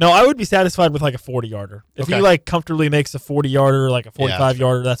 150-yarder. No, I would be satisfied with like a 40-yarder. If he like comfortably makes a 40-yarder, like a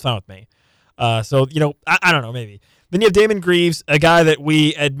 45-yarder, that's fine with me. So I don't know, maybe. Then you have Damon Greaves, a guy that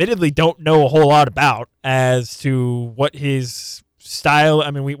we admittedly don't know a whole lot about as to what his style.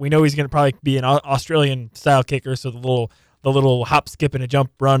 I mean, we know he's going to probably be an Australian style kicker, so the little hop, skip, and a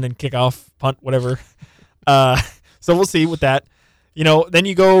jump, run and kickoff, punt, whatever. So we'll see with that. Then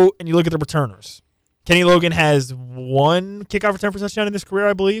you go and you look at the returners. Kenny Logan has 1 kickoff return for touchdown in his career,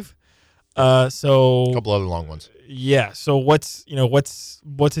 I believe. So a couple other long ones. Yeah. So what's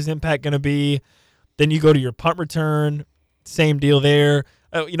his impact going to be? Then you go to your punt return, same deal there.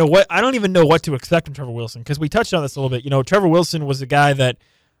 You know what? I don't even know what to expect from Trevor Wilson because we touched on this a little bit. Trevor Wilson was a guy that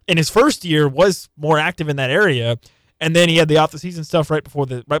in his first year was more active in that area, and then he had the off the season stuff right before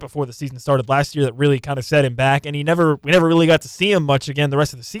the season started last year that really kind of set him back, and we never really got to see him much again the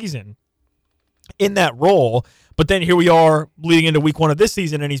rest of the season in that role. But then here we are leading into week 1 of this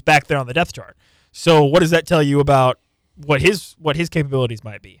season, and he's back there on the depth chart. So what does that tell you about what his capabilities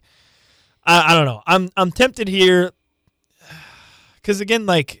might be? I don't know. I'm tempted here because again,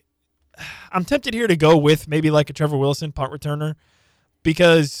 I'm tempted here to go with maybe like a Trevor Wilson punt returner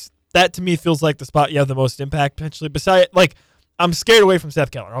because that to me feels like the spot you have the most impact potentially. Besides, I'm scared away from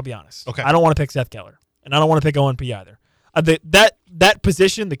Seth Keller. I'll be honest. Okay. I don't want to pick Seth Keller, and I don't want to pick Owen P. either. That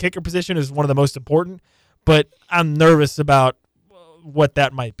position, the kicker position, is one of the most important, but I'm nervous about what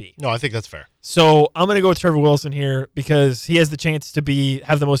that might be. No, I think that's fair. So I'm going to go with Trevor Wilson here because he has the chance to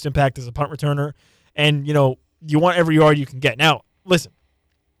have the most impact as a punt returner. And, you want every yard you can get. Now, listen,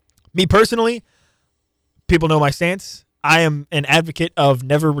 me personally, people know my stance. I am an advocate of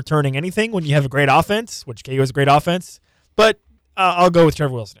never returning anything when you have a great offense, which KU has a great offense. But I'll go with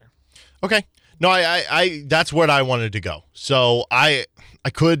Trevor Wilson here. Okay. No, I that's what I wanted to go. So I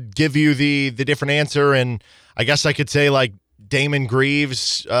could give you the different answer, and I guess I could say Damon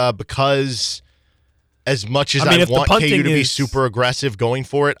Greaves because as much as I want KU to be super aggressive going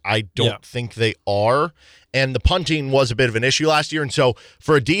for it, I don't think they are. And the punting was a bit of an issue last year. And so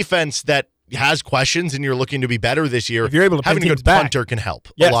for a defense that has questions and you're looking to be better this year, if you're able to having a good punter can help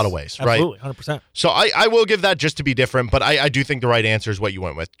a lot of ways, right? Absolutely, 100%. So I will give that just to be different, but I do think the right answer is what you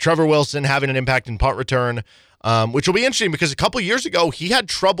went with. Trevor Wilson having an impact in punt return, which will be interesting because a couple years ago, he had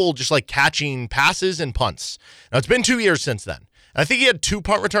trouble just like catching passes and punts. Now, it's been 2 years since then. And I think he had 2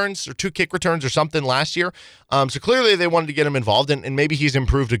 punt returns or 2 kick returns or something last year. So clearly they wanted to get him involved, and maybe he's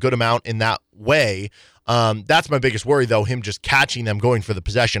improved a good amount in that way. That's my biggest worry, though, him just catching them, going for the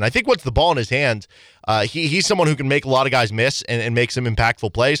possession. I think once the ball in his hands, he's someone who can make a lot of guys miss and make some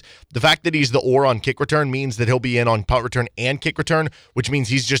impactful plays. The fact that he's the or on kick return means that he'll be in on punt return and kick return, which means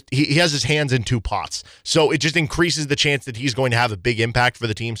he has his hands in 2 pots. So it just increases the chance that he's going to have a big impact for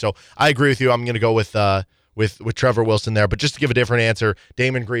the team. So I agree with you. I'm going to go with Trevor Wilson there. But just to give a different answer,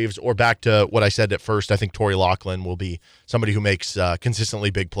 Damon Greaves, or back to what I said at first, I think Torrey Loughlin will be somebody who makes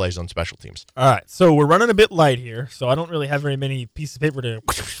consistently big plays on special teams. All right, so we're running a bit light here, so I don't really have very many pieces of paper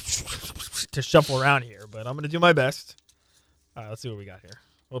to shuffle around here, but I'm going to do my best. All right, let's see what we got here.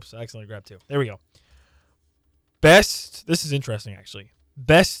 Whoops, I accidentally grabbed 2. There we go. This is interesting, actually.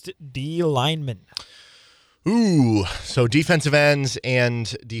 Best D lineman. Ooh, so defensive ends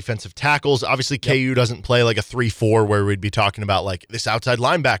and defensive tackles. Obviously, KU doesn't play like a 3-4 where we'd be talking about like this outside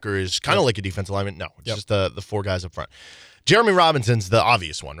linebacker is kind of like a defensive lineman. No, it's just the 4 guys up front. Jeremy Robinson's the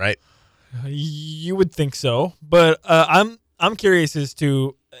obvious one, right? You would think so, but I'm curious as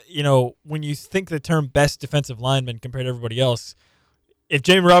to, when you think the term best defensive lineman compared to everybody else, if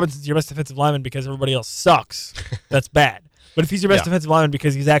Jeremy Robinson's your best defensive lineman because everybody else sucks, that's bad. But if he's your best defensive lineman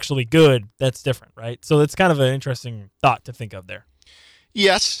because he's actually good, that's different, right? So that's kind of an interesting thought to think of there.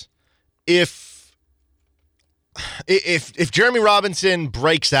 Yes. If Jeremy Robinson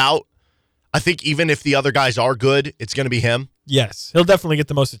breaks out, I think even if the other guys are good, it's going to be him. Yes. He'll definitely get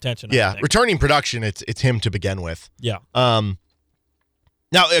the most attention. Yeah. Returning production, it's him to begin with. Yeah.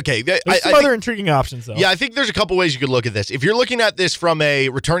 Now, okay. There's some other intriguing options, though. Yeah, I think there's a couple ways you could look at this. If you're looking at this from a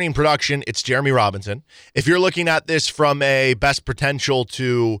returning production, it's Jeremy Robinson. If you're looking at this from a best potential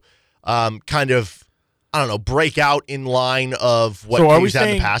to kind of, break out in line of what he's had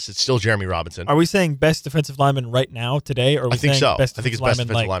in the past, it's still Jeremy Robinson. Are we saying best defensive lineman right now, today? Or are we I think so. Best I think it's best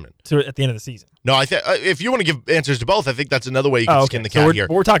defensive lineman. At the end of the season? No, I think if you want to give answers to both, I think that's another way you can skin the cat here.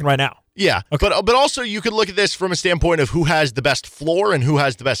 But we're talking right now. Yeah, okay. But also you could look at this from a standpoint of who has the best floor and who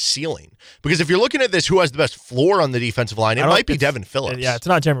has the best ceiling. Because if you're looking at this, who has the best floor on the defensive line, it might be Devin Phillips. Yeah, it's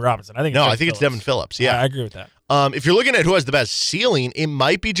not Jeremy Robinson. I think it's Devin Phillips. Yeah, I agree with that. If you're looking at who has the best ceiling, it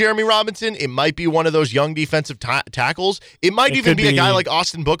might be Jeremy Robinson. It might be one of those young defensive tackles. It might even be a guy like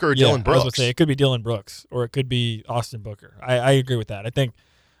Austin Booker or Dylan Brooks. I was going to say, it could be Dylan Brooks or it could be Austin Booker. I agree with that. I think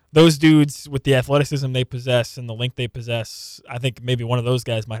those dudes with the athleticism they possess and the length they possess, I think maybe one of those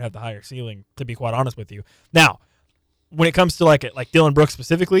guys might have the higher ceiling, to be quite honest with you. Now, when it comes to like Dylan Brooks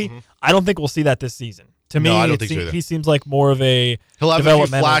specifically, I don't think we'll see that this season. To me, I don't think so either. He seems like more of a He'll have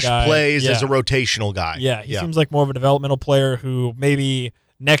developmental a few flash guy. plays as a rotational guy. Yeah, he seems like more of a developmental player who maybe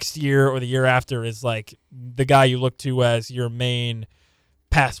next year or the year after is like the guy you look to as your main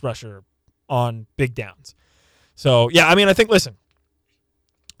pass rusher on big downs. So, yeah, I think, listen,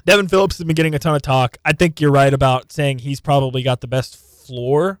 Devin Phillips has been getting a ton of talk. I think you're right about saying he's probably got the best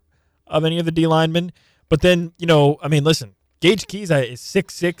floor of any of the D linemen. But then, listen, Gage Keys is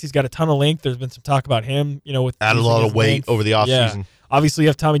 6'6". He's got a ton of length. There's been some talk about him, with added a lot of weight over the offseason. Yeah. Obviously, you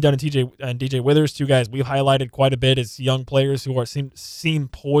have Tommy Dunn and DJ Withers, 2 guys we've highlighted quite a bit as young players who seem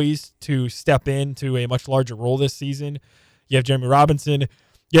poised to step into a much larger role this season. You have Jeremy Robinson.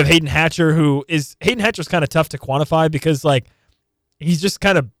 You have Hayden Hatcher, Hayden Hatcher's kind of tough to quantify because, he's just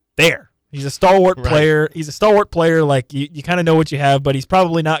kind of there. He's a stalwart player. He's a stalwart player. Like, you kind of know what you have, but he's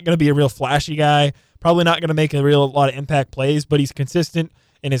probably not going to be a real flashy guy. Probably not going to make a lot of impact plays, but he's consistent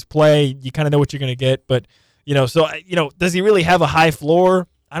in his play. You kind of know what you're going to get. But, does he really have a high floor?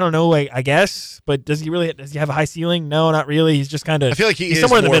 I don't know, I guess. But does he have a high ceiling? No, not really. He's just kind of. I feel like he's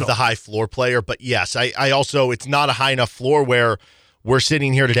somewhere in the middle. Of the high floor player. But yes, I also, it's not a high enough floor where we're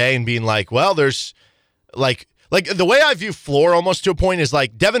sitting here today and being like, well, there's like the way I view floor almost to a point is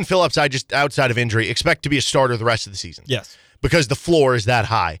like Devin Phillips, I just outside of injury expect to be a starter the rest of the season. Yes. Because the floor is that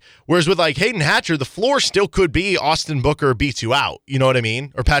high. Whereas with Hayden Hatcher, the floor still could be Austin Booker beats you out. You know what I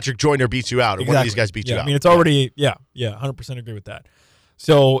mean? Or Patrick Joyner beats you out. Or one of these guys beats you out. It's already, 100% agree with that.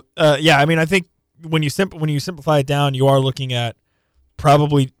 So, I think when you simplify it down, you are looking at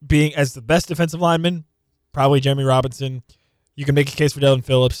probably being as the best defensive lineman, probably Jeremy Robinson. You can make a case for Devin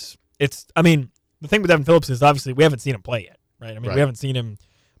Phillips. The thing with Devin Phillips is obviously we haven't seen him play yet, right? We haven't seen him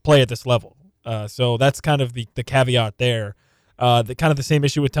play at this level. So that's kind of the caveat there. The same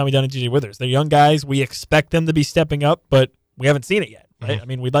issue with Tommy Dunn and DJ Withers. They're young guys. We expect them to be stepping up, but we haven't seen it yet. right? Mm-hmm. I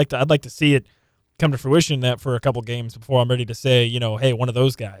mean, I'd like to see it come to fruition that for a couple games before I'm ready to say, hey, one of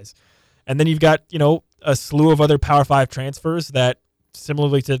those guys. And then you've got, a slew of other Power 5 transfers that,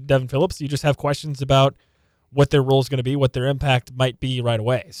 similarly to Devin Phillips, you just have questions about what their role is going to be, what their impact might be right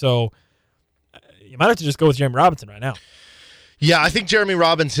away. So you might have to just go with Jeremy Robinson right now. Yeah, I think Jeremy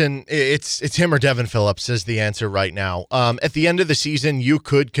Robinson, it's him or Devin Phillips is the answer right now. At the end of the season, you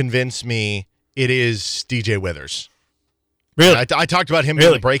could convince me it is DJ Withers. Really? I talked about him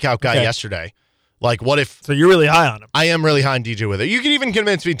being the breakout guy yesterday. Like, what if... So you're really high on him. I am really high on DJ Withers. You could even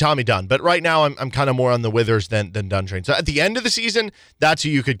convince me Tommy Dunn, but right now I'm kind of more on the Withers than Dunn train. So at the end of the season, that's who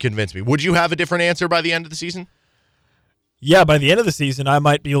you could convince me. Would you have a different answer by the end of the season? Yeah, by the end of the season, I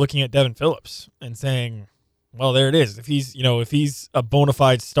might be looking at Devin Phillips and saying, well, there it is. If he's a bona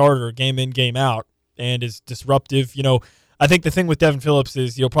fide starter game in, game out and is disruptive, I think the thing with Devin Phillips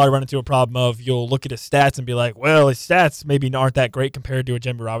is you'll probably run into a problem of you'll look at his stats and be like, well, his stats maybe aren't that great compared to a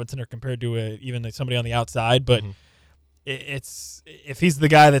Jeremy Robinson or compared to even somebody on the outside. But it's if he's the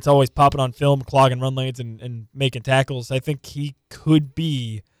guy that's always popping on film, clogging run lanes and making tackles, I think he could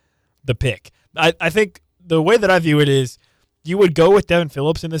be the pick. I think the way that I view it is you would go with Devin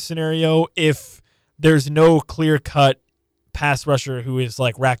Phillips in this scenario if there's no clear-cut pass rusher who is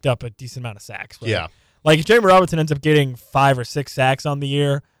like racked up a decent amount of sacks. Right? Yeah. Like if Jeremy Robinson ends up getting 5 or 6 sacks on the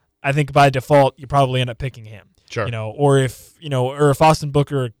year, I think by default you probably end up picking him. Sure. Or if Austin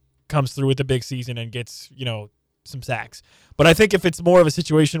Booker comes through with a big season and gets, some sacks. But I think if it's more of a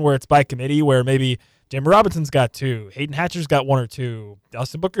situation where it's by committee, where maybe Jeremy Robinson's got 2, Hayden Hatcher's got 1 or 2,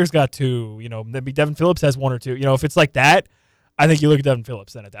 Austin Booker's got 2, maybe Devin Phillips has 1 or 2. If it's like that, I think you look at Devin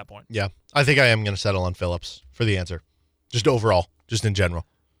Phillips then at that point. Yeah. I think I am going to settle on Phillips for the answer. Just overall, just in general.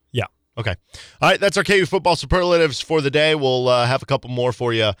 Yeah. Okay. All right, that's our KU football superlatives for the day. We'll have a couple more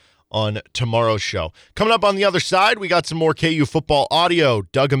for you on tomorrow's show. Coming up on the other side, we got some more KU football audio.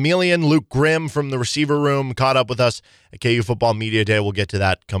 Doug Emelian, Luke Grimm from the receiver room caught up with us at KU Football Media Day. We'll get to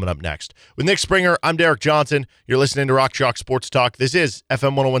that coming up next. With Nick Springer, I'm Derek Johnson. You're listening to Rock Chalk Sports Talk. This is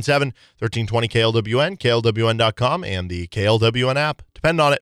FM 1017, 1320 KLWN, KLWN.com, and the KLWN app. Depend on it.